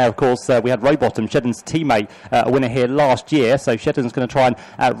overtaking down there. Of course, we had Rowbottom, Shedden's teammate, a winner here last year, so Shedden's going to try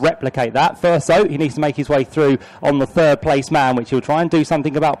and replicate that. First though, he needs to make his way through on the 3rd place man, which he'll try and do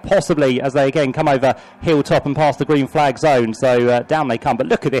something about possibly as they again come over Hilltop and past the green flag zone. So down they come, but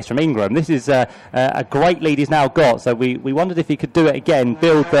look at this from Ingram. This is a great lead he's now got, so we wondered if he could do it again,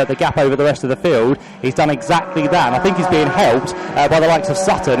 build the gap over the rest of the field. He's done exactly that, and I think he's being helped by the likes of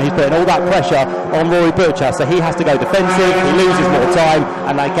Sutton. He's putting all that pressure on Rory Butcher, so he has to go defensive, he loses more time,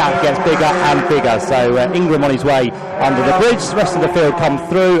 and that gap gets bigger and bigger. So Ingram on his way under the bridge. The rest of the field come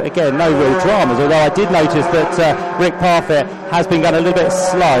through. Again, no real dramas, although I did notice that Rick Parfitt has been going a little bit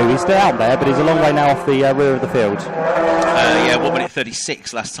slow. He's still out there, but he's a long way now off the rear of the field. 1 minute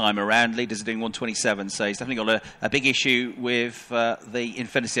 36 last time around. Leaders are doing 1:27, so he's definitely got a big issue with the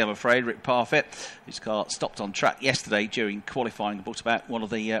Infinity, I'm afraid. Rick Parfitt, whose car stopped on track yesterday during qualifying and brought about one of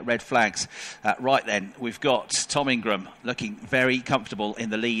the red flags. Right then, we've got Tom Ingram looking very comfortable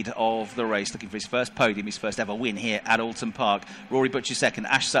in the lead of the race, looking for his first podium, his first ever win here at Alton Park. Rory Butcher second,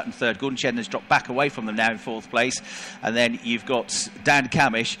 Ash Sutton third, Gordon Shedden has dropped back away from them now in 4th place, and then you've got Dan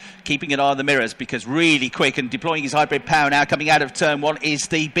Camish keeping an eye on the mirrors, because really quick and deploying his hybrid power now coming out of turn 1 is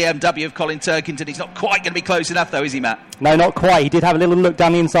the BMW of Colin Turkington. He's not quite going to be close enough though, is he, Matt? No, not quite. He did have a little look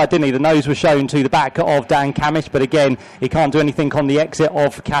down the inside, didn't he? The nose was shown to the back of Dan Camish, but again, he can't do anything on the exit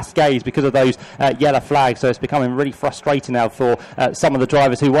of Cascades because of those yellow flags, so it's becoming really frustrating now for some of the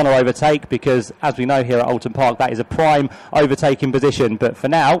drivers who want to overtake, because as we know here at Alton Park, that is a prime overtaking position. But for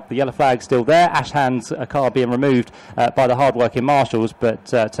now, the yellow flag's still there. Ash Hand's car being removed by the hard-working marshals, but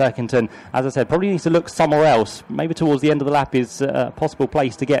Turkington, as I said, probably needs to look somewhere else. Maybe towards the end of the lap is a possible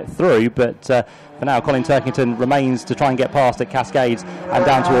place to get through, but for now, Colin Turkington remains to try and get past at Cascades and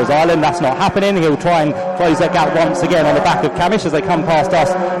down towards Island. That's not happening. He'll try and close that gap once again on the back of Camish as they come past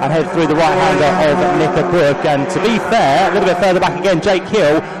us and head through the right-hander of Nicker Brook. And to be fair, a little bit further back again, Jake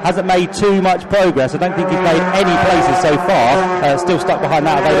Hill hasn't made too much progress. I don't think he's made any places so far. Still stuck behind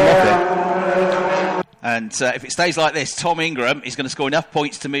that of Aidan Moffat. And if it stays like this, Tom Ingram is going to score enough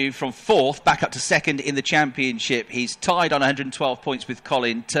points to move from 4th back up to 2nd in the championship. He's tied on 112 points with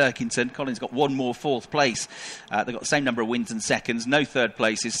Colin Turkington. Colin's got one more 4th place. They've got the same number of wins and seconds, no 3rd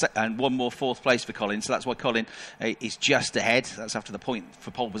places, and one more 4th place for Colin. So that's why Colin is just ahead. That's after the point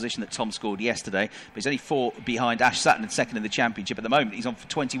for pole position that Tom scored yesterday. But he's only 4 behind Ash Sutton and 2nd in the championship. At the moment, he's on for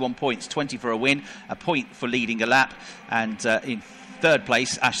 21 points, 20 for a win, a point for leading a lap, and in 3rd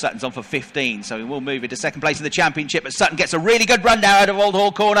place, Ash Sutton's on for 15, so he will move into 2nd place in the championship. But Sutton gets a really good run now out of Old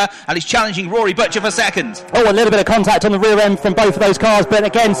Hall Corner, and he's challenging Rory Butcher for 2nd. Oh, a little bit of contact on the rear end from both of those cars, but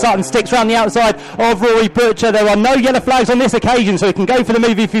again, Sutton sticks around the outside of Rory Butcher. There are no yellow flags on this occasion, so he can go for the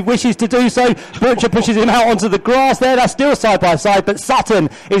move if he wishes to do so. Butcher pushes him out onto the grass there. They're still side by side, but Sutton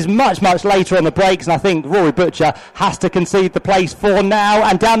is much, much later on the brakes, and I think Rory Butcher has to concede the place for now.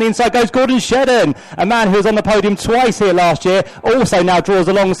 And down the inside goes Gordon Shedden, a man who was on the podium twice here last year, also now draws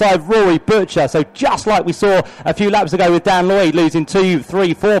alongside Rory Butcher. So just like we saw a few laps ago with Dan Lloyd losing 2,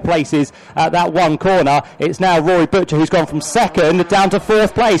 3, 4 places at that one corner, it's now Rory Butcher who's gone from 2nd down to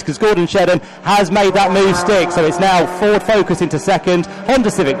 4th place, because Gordon Shedden has made that move stick. So it's now Ford Focus into 2nd,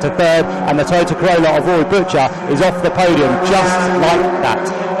 Honda Civic to 3rd, and the Toyota Corolla of Rory Butcher is off the podium just like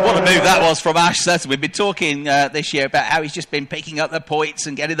that. What a move that was from Ash Sutton. We've been talking this year about how he's just been picking up the points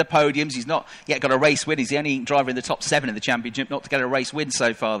and getting the podiums. He's not yet got a race win. He's the only driver in the top 7 in the championship not to get a race win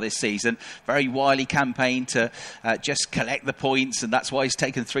so far this season. Very wily campaign to just collect the points, and that's why he's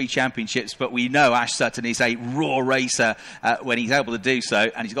taken 3 championships. But we know Ash Sutton is a raw racer when he's able to do so,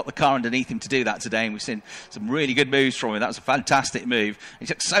 and he's got the car underneath him to do that today, and we've seen some really good moves from him. That was a fantastic move. He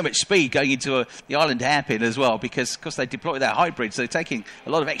took so much speed going into the Island hairpin as well, because of course they deploy their hybrids, so they're taking a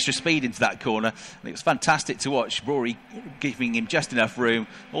lot of extra speed into that corner, and it was fantastic to watch. Rory giving him just enough room,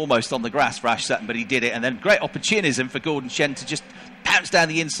 almost on the grass for Ash Sutton, but he did it. And then great opportunism for Gordon Shedden to just pounce down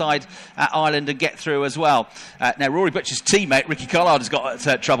the inside at Ireland and get through as well. Now Rory Butcher's teammate Ricky Collard has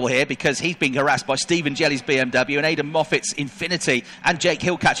got trouble here, because he's being harassed by Stephen Jelly's BMW and Aidan Moffat's Infinity, and Jake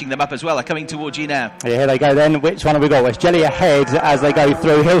Hill catching them up as well. They're coming towards you now. Yeah, here they go then. Which one have we got? Well, it's Jelly ahead as they go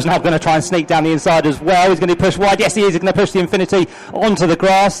through. Hill's now going to try and sneak down the inside as well. He's going to push wide. Yes, he is. He's going to push the Infinity onto the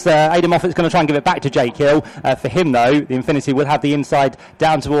grass. Aidan Moffat's going to try and give it back to Jake Hill. For him though, the Infinity will have the inside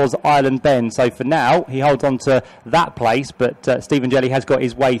down towards Ireland Bend. So for now, he holds on to that place, but Stephen Jelly has got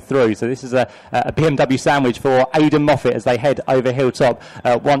his way through. So this is a BMW sandwich for Aidan Moffat as they head over Hilltop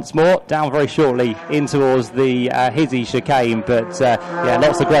once more. Down very shortly in towards the Hizzy chicane, but yeah,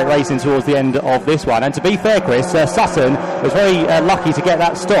 lots of great racing towards the end of this one. And to be fair, Chris, Sutton was very lucky to get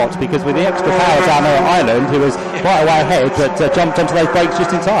that stopped, because with the extra power down there at Ireland, he was quite a way ahead, but jumped onto those brakes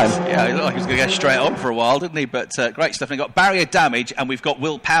just in time. Yeah, he looked like he was going to go straight on for a while, didn't he? But great stuff. And we've got barrier damage, and we've got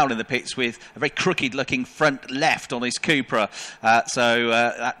Will Powell in the pits with a very crooked looking front left on his Cupra. So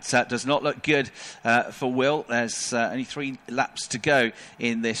that does not look good for Will. There's only 3 laps to go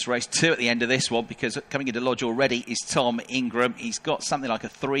in this race, 2 at the end of this one, because coming into Lodge already is Tom Ingram. He's got something like a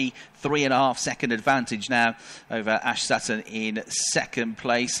 3.5 second advantage now over Ash Sutton in 2nd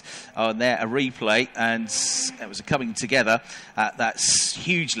place. On there, a replay, and it was a coming together that's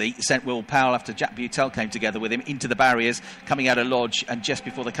hugely sent Will Powell, after Jack Butel came together with him, into the barriers, coming out of Lodge, and just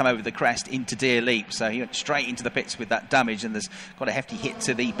before they come over the crest into Deer Leap. So he went straight into the pits with that damage, and there's quite a hefty hit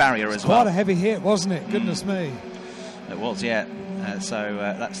to the barrier as well. Quite a heavy hit, wasn't it? Goodness me. It was, yeah. So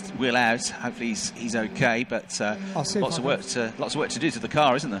that's Will out. Hopefully he's okay, but lots of work to do to the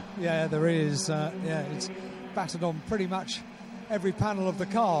car, isn't there? Yeah, there is. Yeah, it's battered on pretty much every panel of the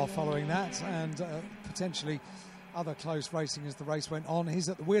car following that, and potentially other close racing as the race went on. He's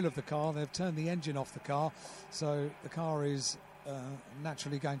at the wheel of the car. They've turned the engine off the car, so the car is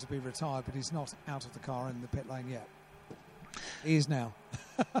naturally going to be retired, but he's not out of the car in the pit lane yet. He is now.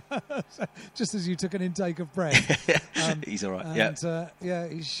 Just as you took an intake of breath. He's all right. And, yeah,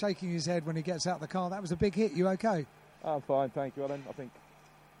 he's shaking his head when he gets out the car. That was a big hit. You okay? I'm fine, thank you, Alan. I think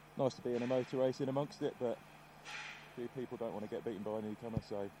nice to be in a motor race in amongst it, but few people don't want to get beaten by a newcomer,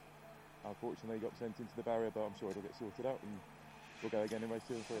 so unfortunately got sent into the barrier, but I'm sure it'll get sorted out and we'll go again in race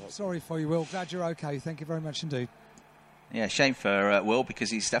 2 and 3. Sorry for you, Will. Glad you're okay. Thank you very much indeed. Yeah, shame for Will, because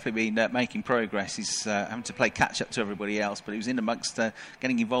he's definitely been making progress. He's having to play catch-up to everybody else, but he was in amongst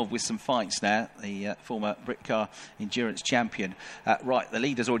getting involved with some fights now, the former Britcar Endurance champion. Right, the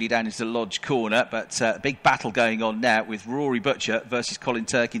leader's already down into the Lodge corner, but a big battle going on now with Rory Butcher versus Colin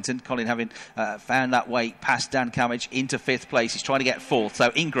Turkington. Colin having found that way past Dan Camage into 5th place. He's trying to get 4th.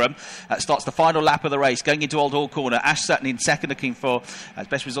 So Ingram starts the final lap of the race, going into Old Hall corner. Ash Sutton in 2nd, looking for his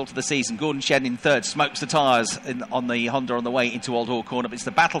best result of the season. Gordon Shedden in 3rd, smokes the tyres on the Honda Honda on the way into Old Hall Corner. But it's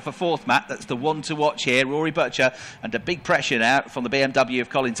the battle for fourth, Matt. That's the one to watch here. Rory Butcher under big pressure now from the BMW of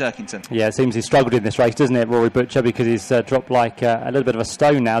Colin Turkington. Yeah, it seems he's struggled in this race, doesn't it, Rory Butcher, because he's dropped like a little bit of a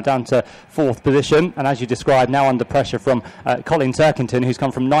stone now, down to fourth position. And as you described, now under pressure from Colin Turkington, who's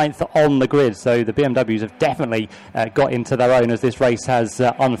come from ninth on the grid. So the BMWs have definitely got into their own as this race has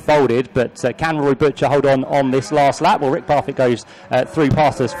unfolded. But can Rory Butcher hold on this last lap? Well, Rick Parfitt goes through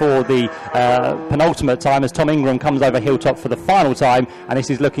past us for the penultimate time as Tom Ingram comes over Hilltop for the final time, and this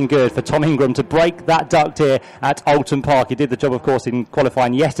is looking good for Tom Ingram to break that duct here at Oulton Park. He did the job, of course, in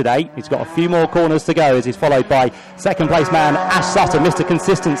qualifying yesterday. He's got a few more corners to go as he's followed by second place man Ash Sutton. Mr.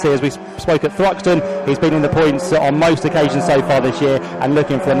 Consistency, as we spoke at Thruxton, he's been in the points on most occasions so far this year and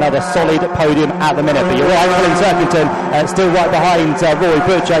looking for another solid podium at the minute. But you're right, Colin Turkington still right behind Rory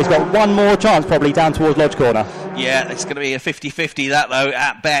Butcher. He's got one more chance probably down towards Lodge Corner. Yeah, it's going to be a 50-50 that though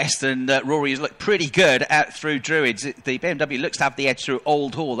at best, and Rory has looked pretty good out through Druids. The BMW looks to have the edge through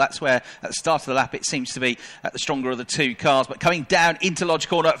Old Hall. That's where at the start of the lap it seems to be the stronger of the two cars. But coming down into Lodge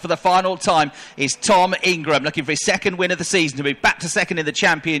Corner for the final time is Tom Ingram, looking for his second win of the season, to move back to second in the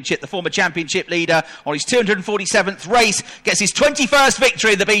championship. The former championship leader on his 247th race gets his 21st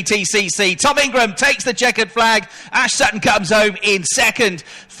victory in the BTCC. Tom Ingram takes the checkered flag. Ash Sutton comes home in second.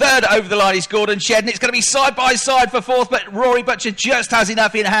 Third over the line is Gordon Shedden. It's going to be side by side for fourth, but Rory Butcher just has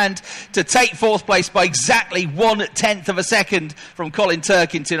enough in hand to take fourth place by exactly 1/10 of a second from Colin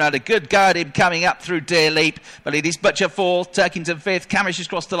Turkington. Had a good go at him coming up through Deer Leap, but it is Butcher fourth, Turkington fifth, Camish has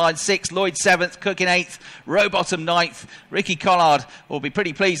crossed the line sixth, Lloyd seventh, Cook in eighth, Rowbottom ninth. Ricky Collard will be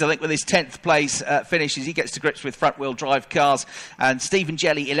pretty pleased, I think, with his 10th place finish as he gets to grips with front wheel drive cars. And Stephen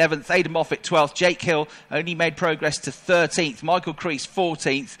Jelly 11th, Aidan Moffat 12th, Jake Hill only made progress to 13th, Michael Crease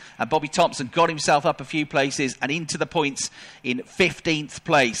 14th, and Bobby Thompson got himself up a few places and into the points in 15th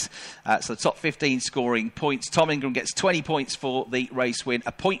place. So the top 15 scoring points. Tom Ingram gets 20 points for the race win,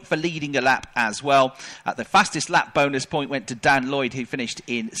 a point for leading a lap as well. The fastest lap bonus point went to Dan Lloyd, who finished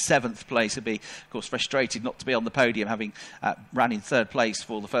in 7th place. He'll be, of course, frustrated not to be on the podium, having ran in 3rd place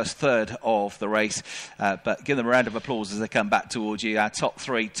for the first third of the race. But give them a round of applause as they come back towards you. Our top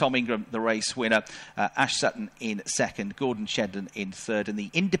three: Tom Ingram, the race winner, Ash Sutton in 2nd, Gordon Shedden in 3rd, and the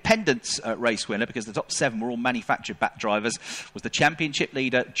Independence race winner, because the top 7 were all manufactured back drivers, was the championship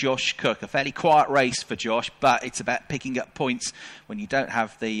leader Josh Cook. A fairly quiet race for Josh, but it's about picking up points when you don't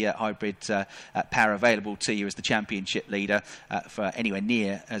have the hybrid power available to you as the championship leader for anywhere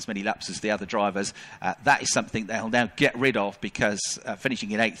near as many laps as the other drivers. That is something they'll now get rid of, because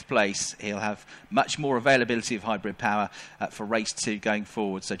finishing in 8th place, he'll have much more availability of hybrid power for race 2 going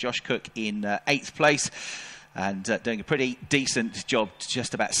forward. So Josh Cook in 8th place, and doing a pretty decent job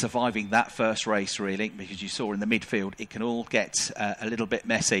just about surviving that first race, really, because you saw in the midfield it can all get a little bit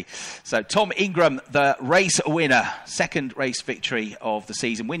messy. So Tom Ingram, the race winner, 2nd race victory of the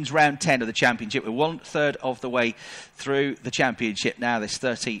season, wins round 10 of the championship. We're 1/3 of the way through the championship now, this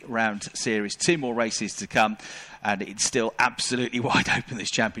 30-round series. 2 more races to come, and it's still absolutely wide open,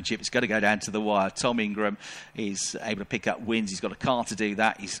 this championship. It's got to go down to the wire. Tom Ingram is able to pick up wins. He's got a car to do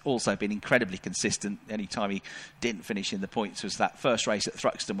that. He's also been incredibly consistent. Any time he didn't finish in the points was that first race at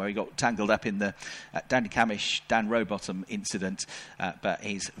Thruxton, where he got tangled up in the Danny Camish, Dan Rowbottom incident. But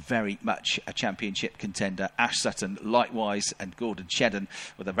he's very much a championship contender. Ash Sutton likewise, and Gordon Shedden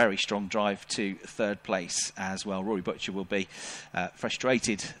with a very strong drive to 3rd place as well. Rory Butcher will be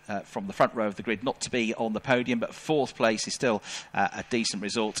frustrated from the front row of the grid not to be on the podium, but 4th place is still a decent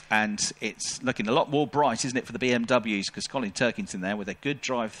result, and it's looking a lot more bright, isn't it, for the BMWs, because Colin Turkington there with a good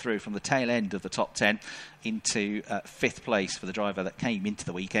drive through from the tail end of the top 10 into 5th place for the driver that came into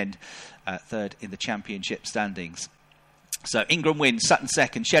the weekend, 3rd in the championship standings. So Ingram wins, Sutton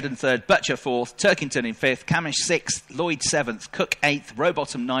 2nd, Shedden 3rd, Butcher 4th, Turkington in 5th, Camish 6th, Lloyd 7th, Cook 8th,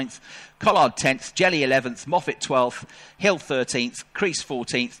 Rowbottom 9th, Collard 10th, Jelly 11th, Moffat 12th, Hill 13th, Crease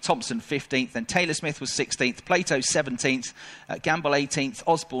 14th, Thompson 15th, then Taylor Smith was 16th, Plato 17th, Gamble 18th,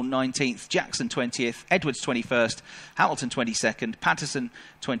 Osborne 19th, Jackson 20th, Edwards 21st, Hamilton 22nd, Patterson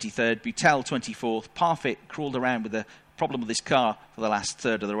 23rd, Butel 24th, Parfitt crawled around with a problem with his car for the last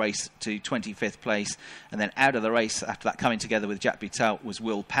third of the race to 25th place, and then out of the race after that, coming together with Jack Butel, was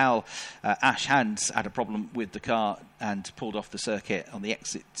Will Powell. Ash Hands had a problem with the car and pulled off the circuit on the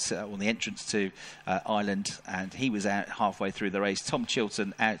exit, on the entrance to Ireland, and he was out halfway through the race. Tom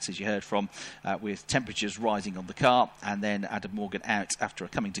Chilton out, as you heard from, with temperatures rising on the car, and then Adam Morgan out after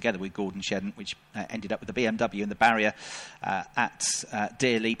coming together with Gordon Shedden, which ended up with the BMW in the barrier at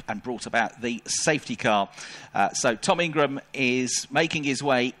Deer Leap and brought about the safety car. So Tom Ingram is making his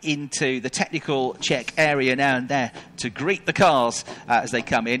way into the technical check area now, and there to greet the cars as they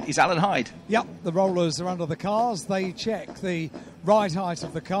come in is Alan Hyde. Yep, the rollers are under the cars. They they check the ride height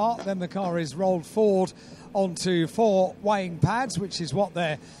of the car. Then the car is rolled forward onto 4 weighing pads, which is what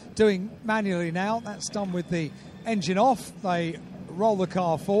they're doing manually now. That's done with the engine off. They roll the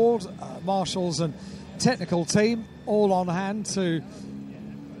car forward. Marshals and technical team all on hand to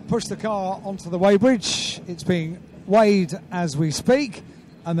push the car onto the weighbridge. It's being weighed as we speak,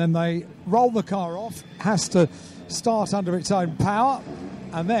 and then they roll the car off. Has to start under its own power,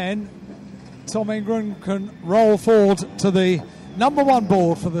 and then Tom Ingram can roll forward to the number 1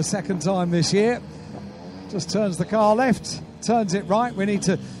 board for the second time this year. Just turns the car left, turns it right. We need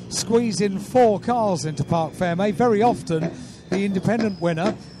to squeeze in 4 cars into Parc Fermé. Very often the independent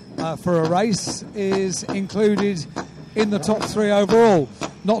winner for a race is included in the top 3 overall.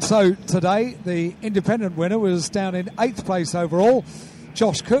 Not so today. The independent winner was down in 8th place overall.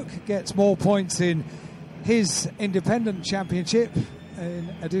 Josh Cook gets more points in his independent championship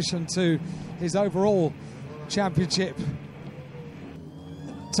in addition to his overall championship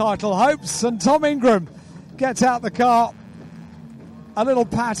title hopes. And Tom Ingram gets out the car, a little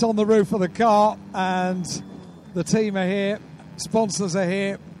pat on the roof of the car, and the team are here, sponsors are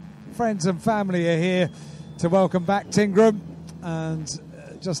here, friends and family are here to welcome back Tingram, and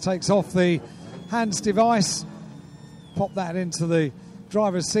just takes off the hands device, pop that into the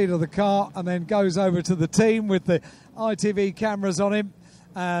driver's seat of the car, and then goes over to the team with the ITV cameras on him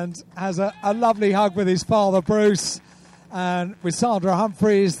and has a lovely hug with his father Bruce, and with Sandra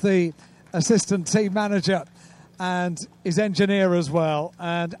Humphreys, the assistant team manager, and his engineer as well.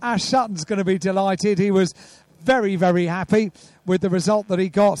 And Ash Sutton's going to be delighted. He was very, very happy with the result that he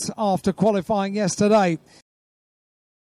got after qualifying yesterday.